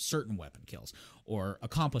been for certain weapon kills or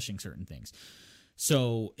accomplishing certain things.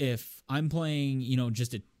 So if I'm playing,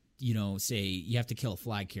 just a, say you have to kill a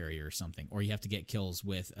flag carrier or something, or you have to get kills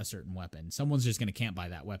with a certain weapon, someone's just going to camp by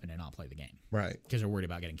that weapon and not play the game. Right. Because they're worried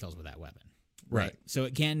about getting kills with that weapon. Right. So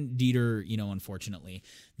it can deter, unfortunately.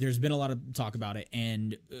 There's been a lot of talk about it,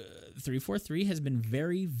 and 343 has been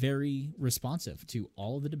very, very responsive to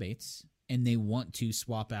all of the debates, and they want to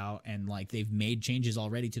swap out, and they've made changes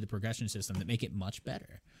already to the progression system that make it much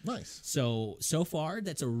better. Nice. So far,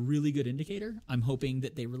 that's a really good indicator. I'm hoping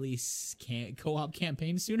that they release co-op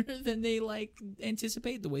campaigns sooner than they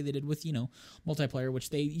anticipate, the way they did with, multiplayer,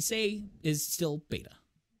 which they say is still beta.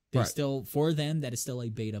 Right. Still, for them, that is still a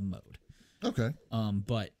beta mode. Okay.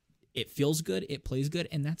 But it feels good, it plays good,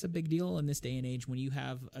 and that's a big deal in this day and age when you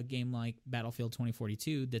have a game like Battlefield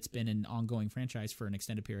 2042 that's been an ongoing franchise for an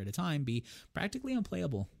extended period of time be practically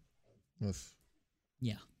unplayable. Oof.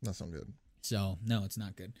 Yeah. That's not good. So, no, it's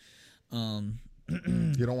not good.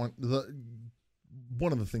 You don't want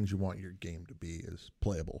one of the things you want your game to be is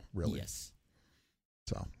playable, really. Yes.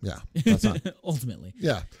 So, yeah, that's not ultimately.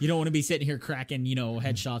 Yeah. You don't want to be sitting here cracking,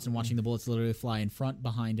 headshots and watching the bullets literally fly in front,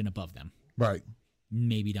 behind, and above them. Right.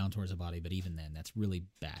 Maybe down towards the body, but even then, that's really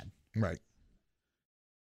bad. Right.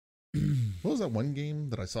 What was that one game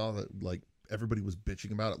that I saw that everybody was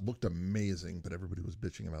bitching about? It looked amazing, but everybody was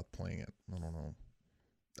bitching about playing it. I don't know.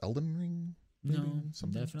 Elden Ring? Maybe? No,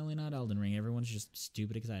 Something? definitely not Elden Ring. Everyone's just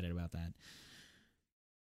stupid excited about that.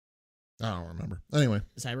 I don't remember. Anyway.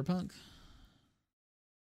 Cyberpunk?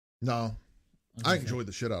 No. I enjoyed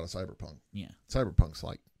the shit out of Cyberpunk. Yeah. Cyberpunk's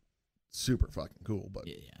super fucking cool, but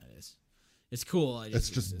yeah, it is. It's cool. It's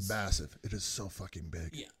just massive. It is so fucking big.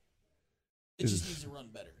 Yeah. It just needs to run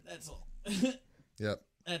better. That's all. Yep.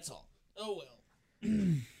 That's all. Oh, well.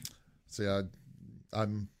 See,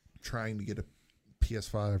 I'm trying to get a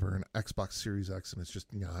PS5 or an Xbox Series X, and it's just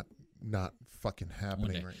not fucking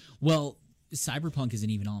happening right now. Well, Cyberpunk isn't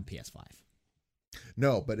even on PS5.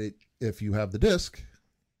 No, but if you have the disc,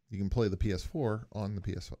 you can play the PS4 on the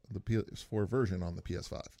PS4 version on the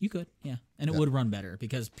PS5. You could, yeah. And it would run better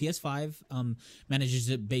because PS5 manages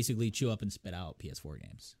to basically chew up and spit out PS4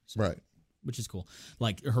 games. So, right. Which is cool.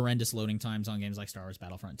 Horrendous loading times on games like Star Wars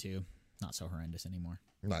Battlefront 2. Not so horrendous anymore.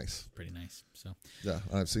 Nice. Pretty nice. So yeah,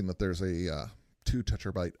 I've seen that there's a 2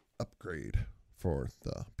 terabyte upgrade for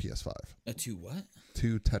the PS5. A 2 what?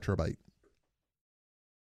 2 terabyte.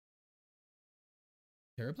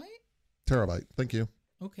 Terabyte. Thank you.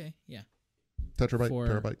 Okay, yeah.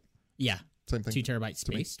 Terabyte. Yeah. Same thing. 2 terabyte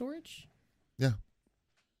space storage? Yeah.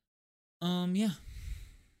 Yeah.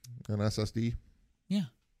 An SSD. Yeah.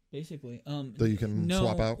 Basically, that you can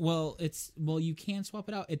swap out. Well, you can swap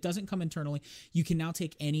it out. It doesn't come internally. You can now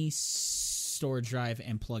take any storage drive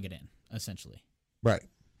and plug it in, essentially. Right.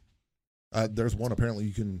 There's one apparently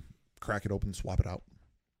you can crack it open, swap it out.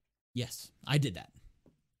 Yes, I did that.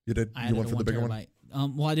 You did. You went for the bigger one.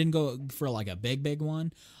 Well, I didn't go for like a big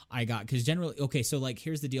one. I got because generally, okay. So like,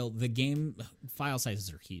 here's the deal: the game file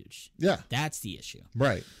sizes are huge. Yeah, that's the issue.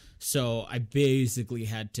 Right. So I basically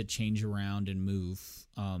had to change around and move,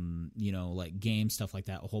 like game stuff like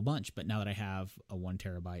that a whole bunch. But now that I have a 1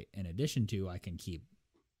 terabyte in addition to, I can keep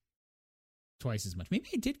twice as much. Maybe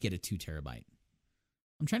I did get a 2 terabyte.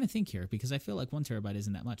 I'm trying to think here because I feel like 1 terabyte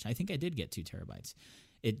isn't that much. I think I did get 2 terabytes.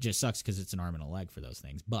 It just sucks because it's an arm and a leg for those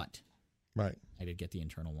things. But right, I did get the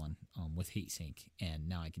internal one with heatsink, and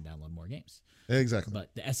now I can download more games. Exactly.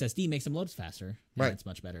 But the SSD makes them load faster. Right. It's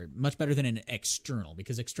much better than an external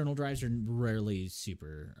because external drives are rarely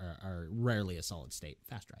a solid state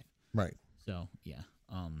fast drive. Right. So yeah.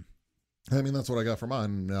 I mean, that's what I got for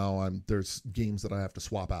mine. Now there's games that I have to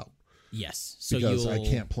swap out. Yes. So because I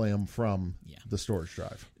can't play them from the storage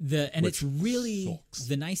drive. It's really sucks.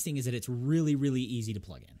 The nice thing is that it's really, really easy to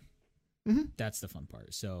plug in. Mm-hmm. That's the fun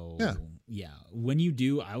part. So yeah, when you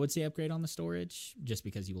do, I would say upgrade on the storage just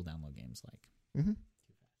because you will download games like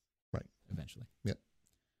right eventually. Yeah.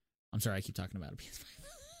 I'm sorry, I keep talking about a PS5.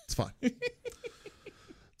 It's fine.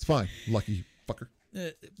 It's fine, lucky fucker.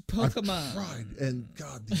 Pokemon. I've tried, and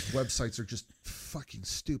God, these websites are just fucking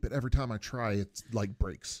stupid. Every time I try, it's like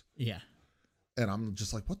breaks. Yeah. And I'm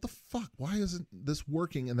just like, what the fuck? Why isn't this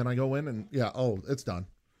working? And then I go in and it's done.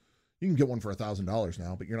 You can get one for $1,000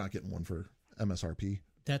 now, but you're not getting one for MSRP.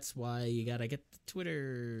 That's why you gotta get the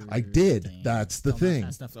Twitter. I did. Thing. That's the thing.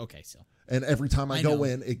 That stuff. Okay, so. And every time I go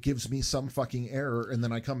in, it gives me some fucking error, and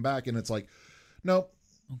then I come back and it's like, nope,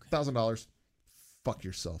 $1,000. Fuck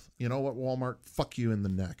yourself. You know what, Walmart? Fuck you in the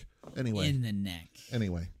neck. Anyway. In the neck.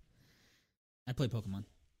 Anyway. I play Pokemon.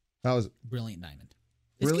 How is it? Brilliant Diamond.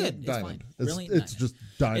 It's Brilliant good. Diamond. It's fine. Brilliant It's Diamond. just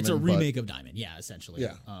Diamond. It's a remake of Diamond. Yeah, essentially.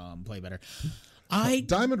 Yeah. Play better.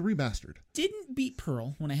 Diamond remastered. Didn't beat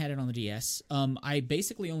Pearl when I had it on the DS. I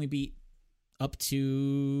basically only beat up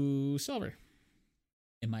to Silver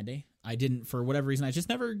in my day. I didn't, for whatever reason, I just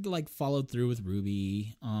never followed through with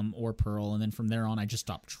Ruby or Pearl, and then from there on I just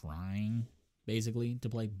stopped trying basically to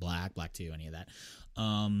play Black 2, any of that.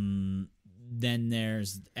 Then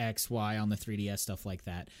there's X, Y on the 3DS, stuff like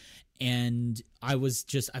that. And I've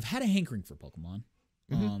had a hankering for Pokemon.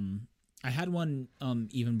 Mm-hmm. I had one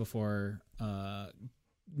even before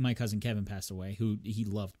my cousin Kevin passed away, he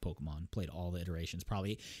loved Pokemon, played all the iterations.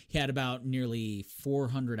 Probably he had about nearly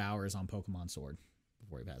 400 hours on Pokemon Sword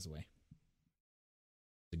before he passed away.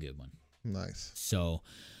 It's a good one. Nice. So,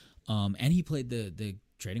 and he played the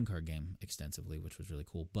trading card game extensively, which was really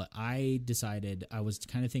cool. But I decided, I was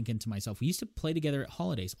kind of thinking to myself, we used to play together at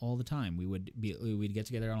holidays all the time. We'd get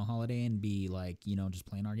together on a holiday and be just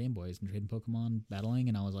playing our Game Boys and trading Pokemon, battling.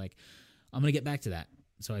 And I was like, I'm going to get back to that.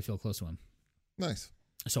 So I feel close to him. Nice.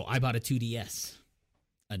 So I bought a 2DS,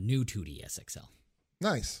 a new 2DS XL.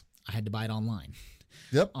 Nice. I had to buy it online.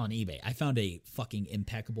 Yep. On eBay. I found a fucking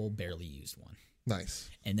impeccable, barely used one. Nice.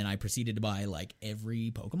 And then I proceeded to buy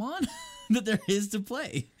every Pokemon that there is to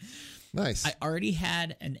play. Nice. I already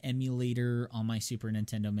had an emulator on my Super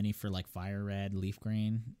Nintendo Mini for Fire Red, Leaf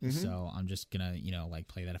Green. Mm-hmm. So I'm just gonna,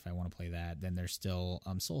 play that if I want to play that. Then there's still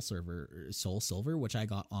Soul Silver, which I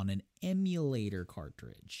got on an emulator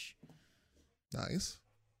cartridge. Nice.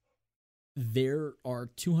 There are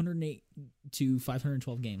 208 to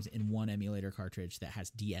 512 games in one emulator cartridge that has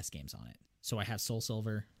DS games on it. So I have Soul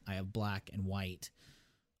Silver, I have Black and White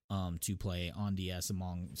to play on DS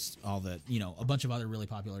amongst all the, a bunch of other really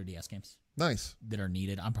popular DS games. Nice. That are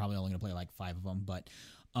needed. I'm probably only going to play 5 of them, but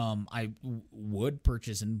I would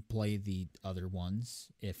purchase and play the other ones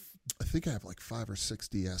if... I think I have 5 or 6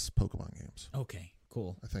 DS Pokemon games. Okay,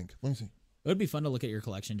 cool. I think. Let me see. It would be fun to look at your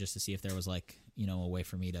collection just to see if there was a way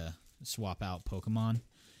for me to swap out Pokemon.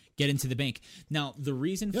 Get into the bank. Now, the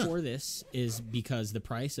reason for this is because the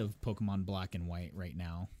price of Pokemon Black and White right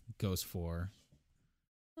now goes for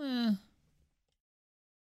 $70.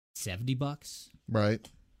 Right.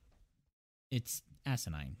 It's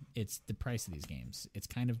asinine. It's the price of these games. It's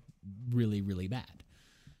kind of really, really bad.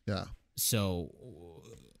 Yeah. So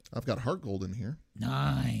I've got Heart Gold in here.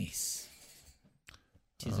 Nice.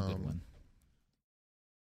 It is a good one.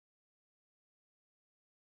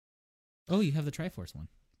 Oh, you have the Triforce one.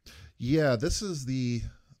 Yeah, this is the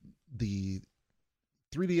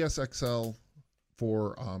 3DS XL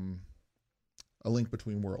for A Link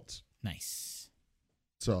Between Worlds. Nice.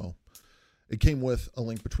 So it came with A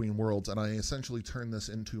Link Between Worlds, and I essentially turned this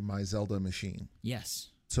into my Zelda machine. Yes.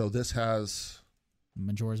 So this has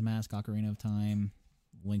Majora's Mask, Ocarina of Time,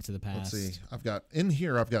 Link to the Past. Let's see. I've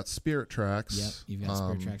got Spirit Tracks. Yep, you've got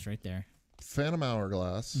Spirit Tracks right there. Phantom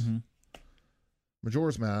Hourglass, Mm-hmm.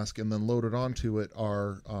 Majora's Mask, and then loaded onto it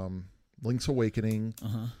are Link's Awakening.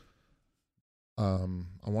 I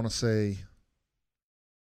want to say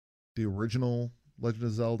the original Legend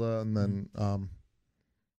of Zelda, and then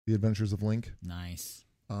The Adventures of Link. Nice.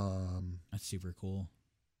 That's super cool.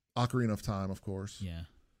 Ocarina of Time, of course. Yeah.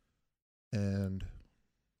 And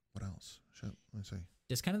what else? Let me see.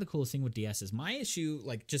 That's kind of the coolest thing with DS is my issue,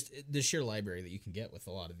 like just the sheer library that you can get with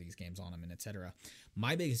a lot of these games on them and etc.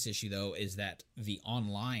 My biggest issue, though, is that the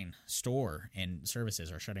online store and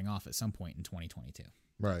services are shutting off at some point in 2022.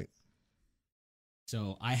 Right.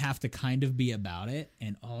 So I have to kind of be about it.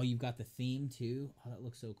 And you've got the theme too. Oh, that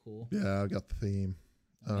looks so cool. Yeah, I got the theme.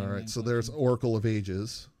 All right. So there's Oracle of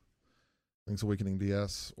Ages, Link's Awakening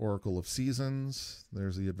DS, Oracle of Seasons.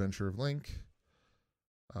 There's The Adventure of Link.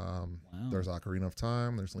 Wow. There's Ocarina of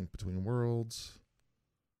Time. There's Link Between Worlds.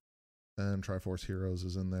 And Triforce Heroes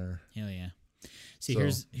is in there. Hell yeah. See,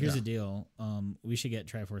 here's the deal. We should get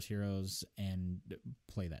Triforce Heroes and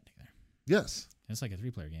play that together. Yes. It's like a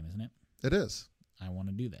 3-player game, isn't it? It is. I want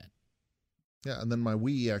to do that. Yeah, and then my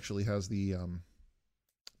Wii actually has the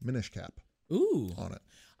Minish Cap on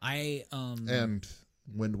it. And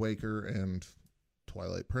Wind Waker and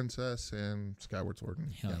Twilight Princess and Skyward Sword.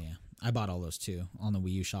 Hell yeah. I bought all those too on the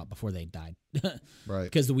Wii U shop before they died. Right.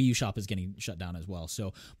 Because the Wii U shop is getting shut down as well.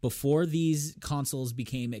 So before these consoles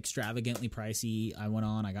became extravagantly pricey,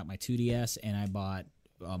 I got my 2DS and I bought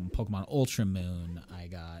Pokemon Ultra Moon. I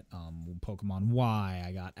got Pokemon Y.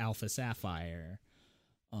 I got Alpha Sapphire.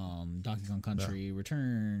 Donkey Kong Country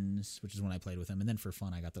Returns, which is when I played with them. And then for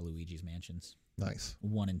fun, I got the Luigi's Mansions. Nice.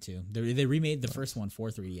 1 and 2. They remade the first one for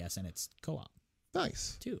 3DS and it's co-op.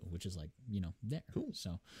 Nice. Too, which is like, there. Cool.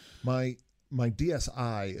 So my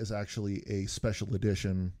DSi is actually a special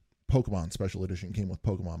edition, Pokemon special edition, came with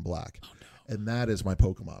Pokemon Black. Oh, no. And that is my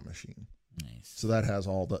Pokemon machine. Nice. So that has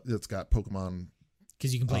it's got Pokemon.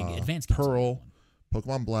 Because you can play advanced games. Pearl,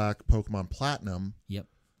 Pokemon Black, Pokemon Platinum. Yep.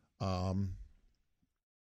 And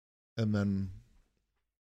then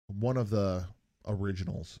one of the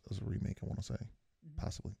originals is a remake, I want to say.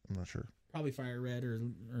 Possibly. I'm not sure. Probably Fire Red or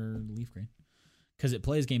Leaf Green. Because it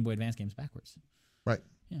plays Game Boy Advance games backwards. Right.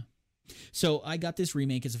 Yeah. So I got this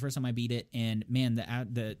remake. It's the first time I beat it. And man,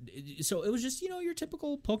 so it was just, your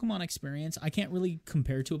typical Pokemon experience. I can't really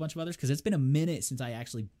compare to a bunch of others because it's been a minute since I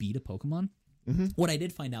actually beat a Pokemon. Mm-hmm. What I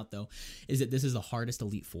did find out, though, is that this is the hardest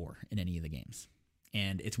Elite Four in any of the games.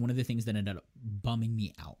 And it's one of the things that ended up bumming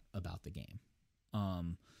me out about the game.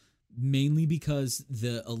 Mainly because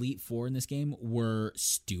the Elite Four in this game were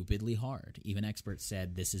stupidly hard. Even experts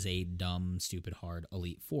said this is a dumb, stupid, hard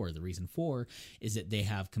Elite Four. The reason for is that they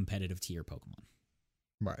have competitive tier Pokemon.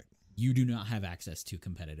 Right. You do not have access to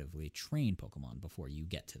competitively trained Pokemon before you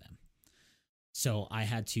get to them. So I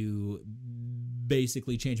had to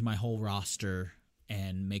basically change my whole roster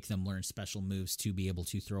and make them learn special moves to be able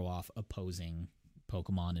to throw off opposing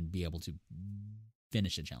Pokemon and be able to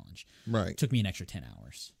finish a challenge. Right. It took me an extra 10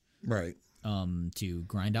 hours. Right. To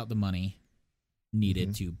grind out the money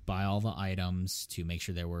needed to buy all the items, to make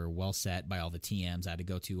sure they were well set, buy all the TMs. I had to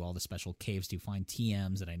go to all the special caves to find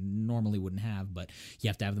TMs that I normally wouldn't have, but you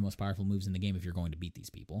have to have the most powerful moves in the game if you're going to beat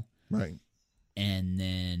these people. Right. And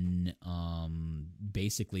then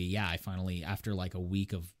basically, I finally, after like a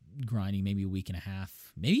week of grinding, maybe a week and a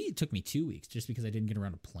half, maybe it took me 2 weeks just because I didn't get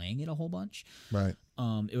around to playing it a whole bunch. Right.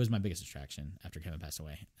 It was my biggest distraction after Kevin passed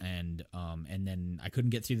away. And then I couldn't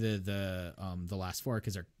get through the last 4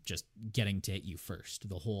 because they're just getting to hit you first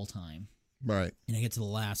the whole time. Right. And I get to the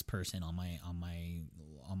last person on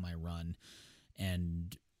my run,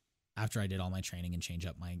 and after I did all my training and change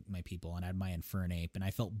up my people and I had my Infernape, and I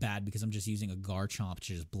felt bad because I'm just using a Garchomp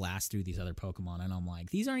to just blast through these other Pokemon, and I'm like,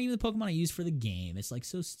 these aren't even the Pokemon I use for the game. It's like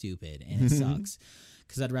so stupid, and it sucks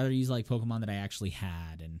because I'd rather use like Pokemon that I actually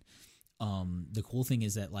had. And the cool thing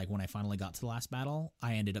is that like when I finally got to the last battle,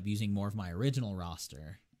 I ended up using more of my original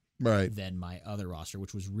roster than my other roster,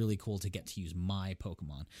 which was really cool to get to use my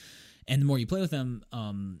Pokemon. And the more you play with them,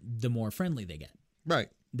 the more friendly they get. Right.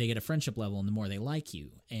 They get a friendship level, and the more they like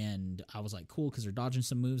you. And I was like, cool, because they're dodging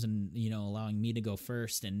some moves and, allowing me to go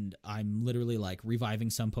first. And I'm literally like reviving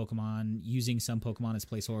some Pokemon, using some Pokemon as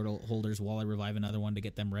placeholders while I revive another one to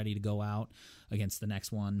get them ready to go out against the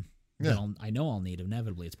next one. Yeah. I know I'll need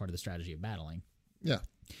inevitably. It's part of the strategy of battling. Yeah.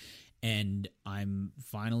 And I'm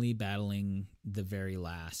finally battling the very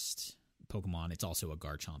last Pokemon. It's also a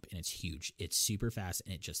Garchomp, and it's huge. It's super fast,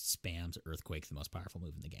 and it just spams Earthquake, the most powerful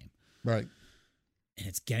move in the game. Right. And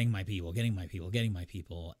it's getting my people,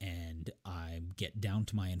 and I get down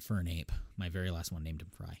to my Infernape, my very last one, named him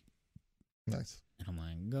Fry. Nice. And I'm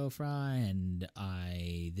like, go Fry, and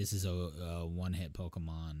this is a one-hit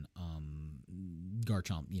Pokemon,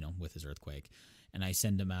 Garchomp, with his Earthquake. And I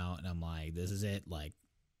send him out, and I'm like, this is it, like,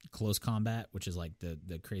 close combat, which is like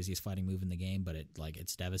the craziest fighting move in the game, but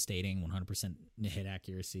it's devastating, 100% hit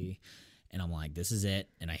accuracy. And I'm like, this is it.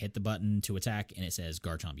 And I hit the button to attack, and it says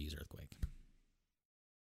Garchomp use Earthquake.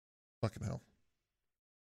 Fucking hell.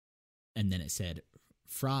 And then it said,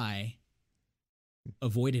 Fry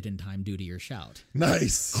avoided in time due to your shout.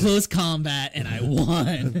 Nice. Close combat, and I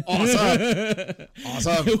won.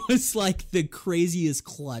 Awesome. It was like the craziest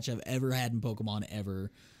clutch I've ever had in Pokemon ever.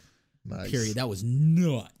 Nice. Period. That was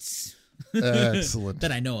nuts. Excellent.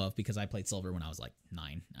 That I know of, because I played Silver when I was like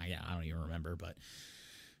 9. I don't even remember, but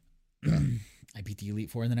I beat the Elite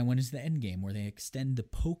Four, and then I went into the end game where they extend the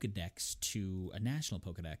Pokedex to a national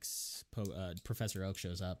Pokedex. Professor Oak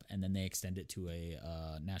shows up, and then they extend it to a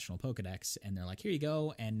national Pokedex, and they're like, here you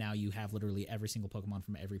go, and now you have literally every single Pokemon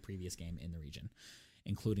from every previous game in the region,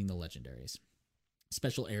 including the legendaries.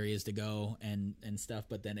 Special areas to go and stuff,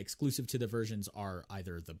 but then exclusive to the versions are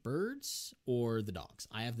either the birds or the dogs.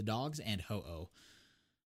 I have the dogs and Ho-Oh.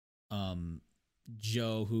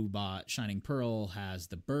 Joe, who bought Shining Pearl, has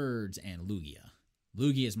the birds and Lugia.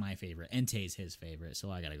 Lugia is my favorite. Entei's his favorite, so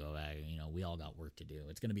I gotta go back. We all got work to do.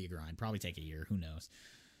 It's gonna be a grind. Probably take a year. Who knows?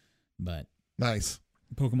 But nice.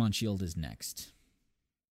 Pokemon Shield is next.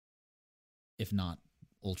 If not,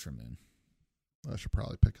 Ultra Moon. I should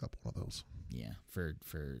probably pick up one of those. Yeah, for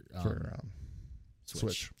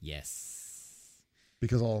Switch. Yes.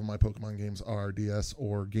 Because all of my Pokemon games are DS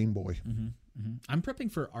or Game Boy. Mm-hmm, mm-hmm. I'm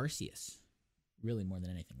prepping for Arceus, really, more than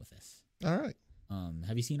anything with this. All right.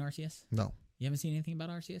 Have you seen Arceus? No. You haven't seen anything about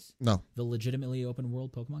Arceus? No. The legitimately open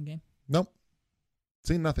world Pokemon game? Nope.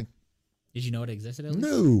 Seen nothing. Did you know it existed at least?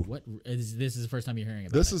 No. This is the first time you're hearing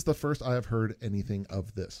about This it? is the first I have heard anything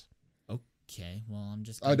of this. Okay, well, I'm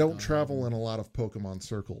just... I don't travel in a lot of Pokemon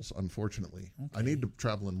circles, unfortunately. Okay. I need to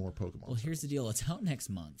travel in more Pokemon Well, here's the deal. It's out next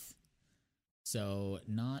month. So,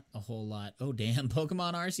 not a whole lot. Oh, damn.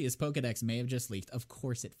 Pokemon Arceus Pokedex may have just leaked. Of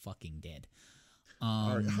course it fucking did.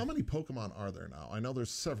 All right, how many Pokemon are there now? I know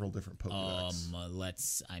there's several different Pokedex.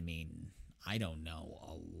 I don't know.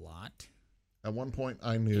 A lot. At one point,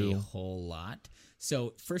 I knew. A whole lot.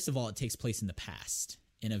 So, first of all, it takes place in the past.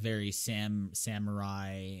 In a very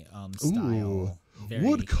samurai style.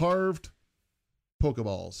 Wood-carved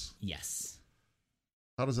Pokeballs. Yes.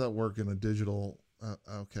 How does that work in a digital...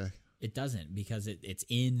 okay. It doesn't, because it's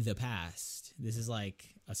in the past. This is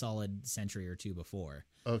like a solid century or two before.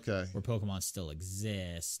 Okay. Where Pokemon still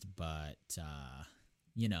exist, but,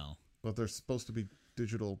 But they're supposed to be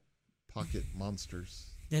digital pocket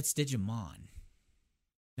monsters. That's Digimon.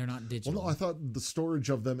 They're not digital. Well, no, I thought the storage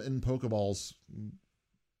of them in Pokeballs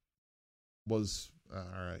was... all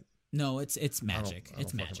right. No, it's magic.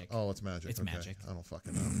 It's magic. It's magic. It's magic. I don't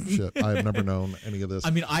fucking know. Shit, I've never known any of this.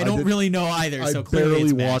 I mean, I don't really know either, so I clearly barely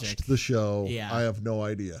it's magic. watched the show. Yeah. I have no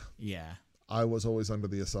idea. Yeah. I was always under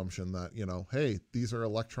the assumption that, hey, these are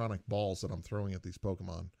electronic balls that I'm throwing at these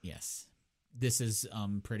Pokemon. Yes. This is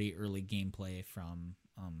pretty early gameplay from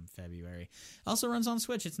February. Also runs on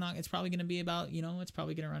Switch. It's probably going to be about, it's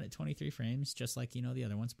probably going to run at 23 frames, just like, the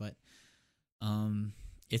other ones, but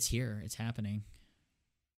it's here. It's happening.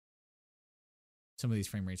 Some of these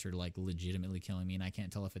frame rates are like legitimately killing me, and I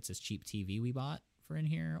can't tell if it's this cheap TV we bought for in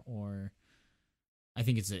here, or I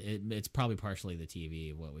think it's probably partially the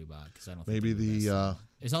TV what we bought, because I don't think maybe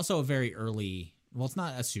it's also a very early. Well, it's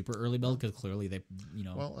not a super early build, because clearly they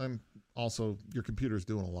Well, and also your computer's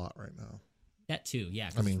doing a lot right now. That too,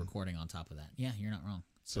 yeah. Because it's recording on top of that. Yeah, you're not wrong.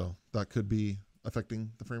 So that could be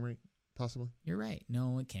affecting the frame rate, possibly. You're right.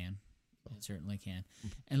 No, it can. It certainly can.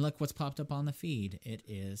 And look what's popped up on the feed. It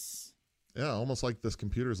is. Yeah, almost like this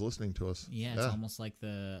computer's listening to us. Yeah, it's almost like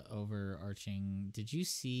the overarching... Did you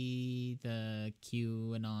see the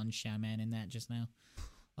QAnon shaman in that just now?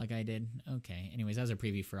 Like I did? Okay. Anyways, that was a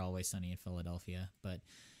preview for Always Sunny in Philadelphia. But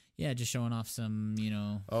yeah, just showing off some,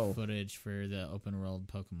 footage for the open world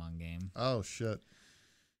Pokemon game. Oh, shit.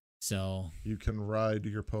 So... You can ride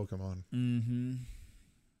your Pokemon. Mm-hmm.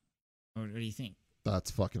 What do you think? That's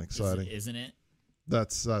fucking exciting. Isn't it?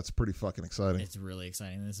 That's pretty fucking exciting. It's really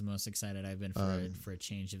exciting. This is the most excited I've been for a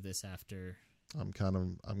change of this after.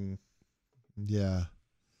 Yeah.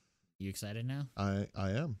 You excited now? I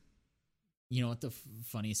am. You know what the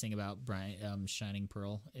funniest thing about Shining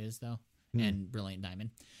Pearl is, though? And Brilliant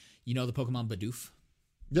Diamond? You know the Pokemon Bidoof?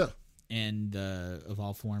 Yeah. And the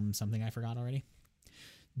Evolve Form something I forgot already?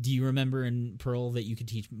 Do you remember in Pearl that you could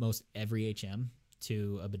teach most every HM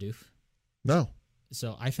to a Bidoof? No.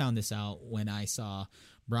 So I found this out when I saw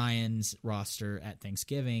Brian's roster at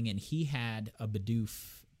Thanksgiving, and he had a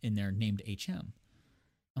Bidoof in there named HM.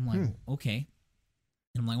 I'm like, okay.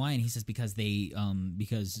 And I'm like, why? And he says because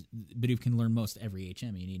Bidoof can learn most every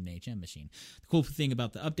HM. You need an HM machine. The cool thing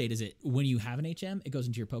about the update is that when you have an HM, it goes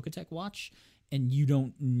into your Poketech watch, and you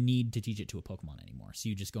don't need to teach it to a Pokemon anymore. So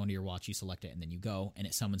you just go into your watch, you select it, and then you go, and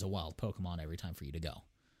it summons a wild Pokemon every time for you to go.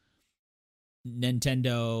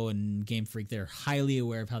 Nintendo and Game Freak, they're highly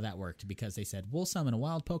aware of how that worked because they said, we'll summon a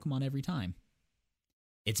wild Pokemon every time.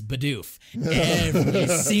 It's Bidoof. Every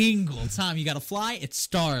single time you got to fly, it's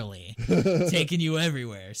Starly taking you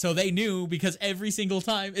everywhere. So they knew because every single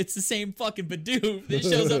time it's the same fucking Bidoof that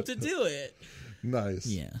shows up to do it. Nice.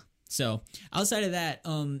 Yeah. So outside of that,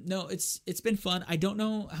 no, it's been fun. I don't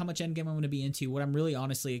know how much endgame I'm going to be into. What I'm really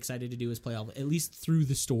honestly excited to do is play at least through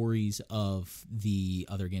the stories of the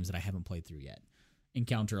other games that I haven't played through yet.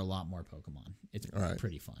 Encounter a lot more Pokemon. It's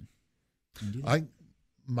pretty fun.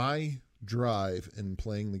 My drive in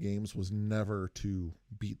playing the games was never to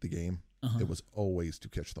beat the game. It was always to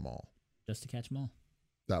catch them all. Just to catch them all.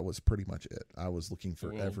 That was pretty much it. I was looking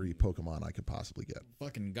for every Pokemon I could possibly get.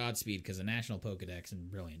 Fucking Godspeed, because the National Pokedex and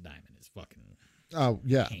Brilliant Diamond is fucking... Oh,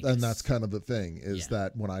 yeah. heinous. And that's kind of the thing, is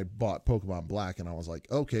that when I bought Pokemon Black, and I was like,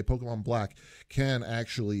 okay, Pokemon Black can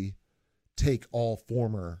actually take all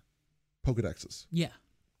former Pokedexes. Yeah.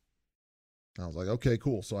 I was like, okay,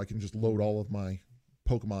 cool. So I can just load all of my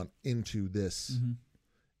Pokemon into this,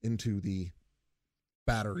 into the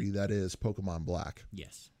battery that is Pokemon Black.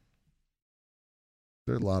 Yes.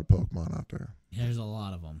 There's a lot of Pokemon out there. There's a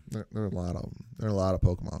lot of them. There are a lot of them. There are a lot of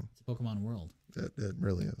Pokemon. It's a Pokemon world. It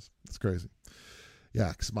really is. It's crazy. Yeah,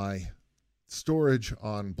 because my storage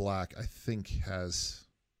on Black, I think, has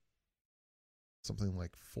something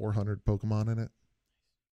like 400 Pokemon in it.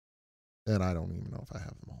 And I don't even know if I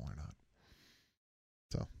have them all or not.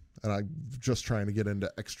 So, and I'm just trying to get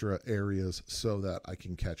into extra areas so that I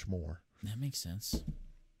can catch more. That makes sense.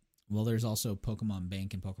 Well, there's also Pokemon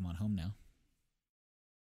Bank and Pokemon Home now.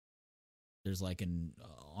 There's like an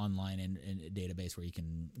online in database where you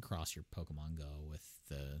can cross your Pokemon Go with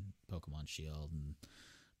the Pokemon Shield and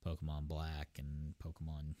Pokemon Black and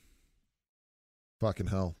Pokemon. Fucking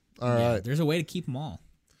hell! All right, there's a way to keep them all.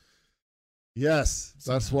 Yes,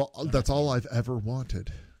 that's all I've ever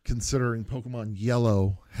wanted. Considering Pokemon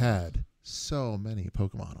Yellow had so many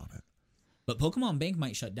Pokemon on it. But Pokemon Bank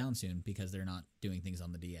might shut down soon because they're not doing things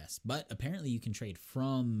on the DS. But apparently you can trade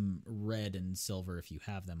from Red and Silver if you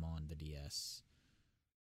have them on the DS.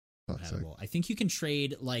 I think you can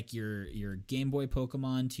trade like your Game Boy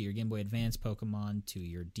Pokemon to your Game Boy Advance Pokemon to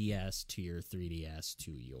your DS to your 3DS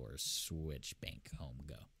to your Switch Bank Home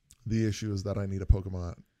Go. The issue is that I need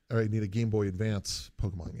a Game Boy Advance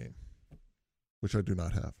Pokemon game, which I do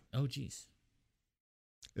not have. Oh, geez.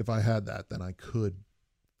 If I had that, then I could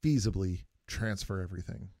feasibly transfer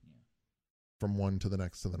everything from one to the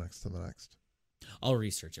next to the next to the next. I'll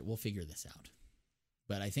research it. We'll figure this out.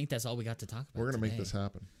 But I think that's all we got to talk about. We're going to make this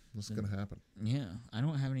happen. This is going to happen. Yeah. I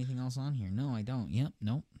don't have anything else on here. No, I don't. Yep.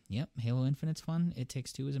 Nope. Yep. Halo Infinite's fun. It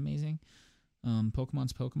Takes Two is amazing.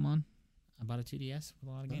 Pokemon's Pokemon. I bought a 2DS with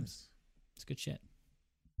a lot of games. It's good shit.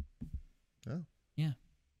 Yeah. Yeah.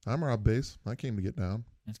 I'm Rob Bass. I came to get down.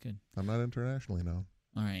 That's good. I'm not internationally known.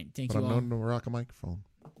 All right. But I'm known to rock a microphone.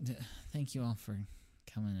 Thank you all for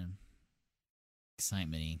coming in.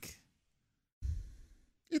 Excitement Inc.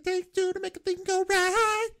 It takes two to make a thing go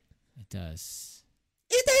right. It does.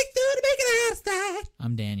 It takes two to make it outside.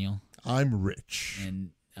 I'm Daniel. I'm Rich.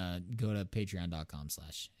 And go to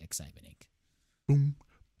patreon.com/Excitement Inc. Boom,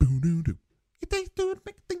 boom, doo, doo. It takes two to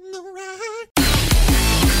make a thing go right.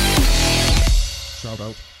 Shout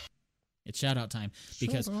out. It's shout out time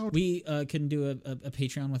because we couldn't do a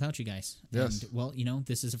Patreon without you guys. Yes. And, well,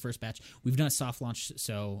 this is a first batch. We've done a soft launch,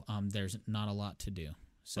 so there's not a lot to do.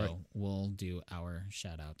 So we'll do our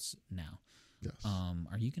shout outs now. Yes.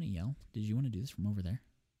 Are you going to yell? Did you want to do this from over there?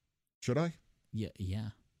 Should I? Yeah. Yeah.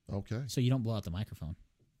 Okay. So you don't blow out the microphone.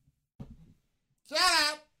 Shout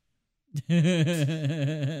out.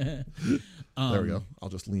 There we go. I'll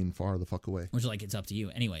just lean far the fuck away. Which, it's up to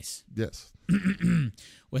you. Anyways. Yes.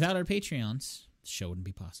 Without our Patreons, the show wouldn't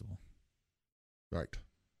be possible. Right.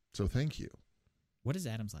 So thank you. What is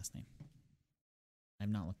Adam's last name? I've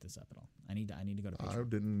not looked this up at all. I need to go to Patreon. I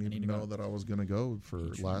didn't even know that I was going to go for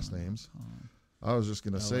last names. I was just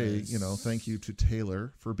going to say, thank you to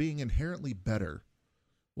Taylor for being inherently better.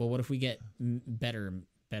 Well, what if we get better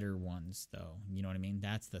ones, though? You know what I mean?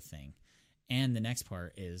 That's the thing. And the next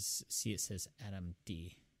part is, see, it says Adam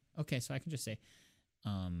D. Okay, so I can just say,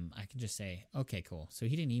 okay, cool. So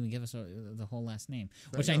he didn't even give us the whole last name,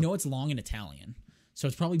 which I know it's long in Italian. So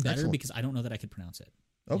it's probably better because I don't know that I could pronounce it.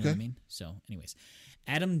 You know what I mean? So anyways,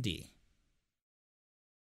 Adam D.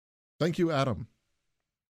 Thank you, Adam.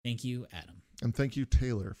 Thank you, Adam. And thank you,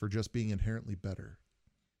 Taylor, for just being inherently better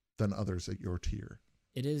than others at your tier.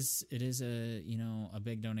 It is a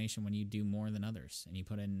big donation when you do more than others and you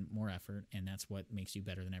put in more effort, and that's what makes you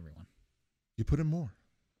better than everyone. You put in more.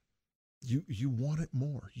 You want it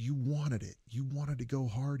more. You wanted it. You wanted to go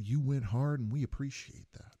hard. You went hard, and we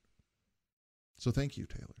appreciate that. So thank you,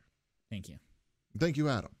 Taylor. Thank you. Thank you,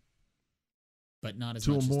 Adam. But not as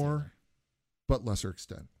to much a as more, Taylor. but lesser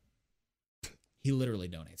extent. He literally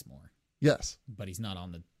donates more. Yes, but he's not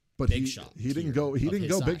on the big shot. He didn't go. He didn't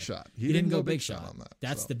go side. big shot. He didn't go big shot on that.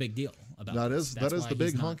 That's the big deal about that. This. That is the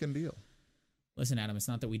big honking deal. Listen, Adam. It's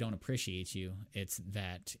not that we don't appreciate you. It's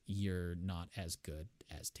that you're not as good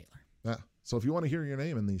as Taylor. Yeah. So if you want to hear your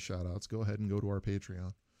name in these shout outs, go ahead and go to our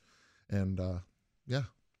Patreon. And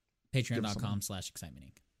Patreon.com/Excitement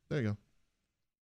Inc. There you go.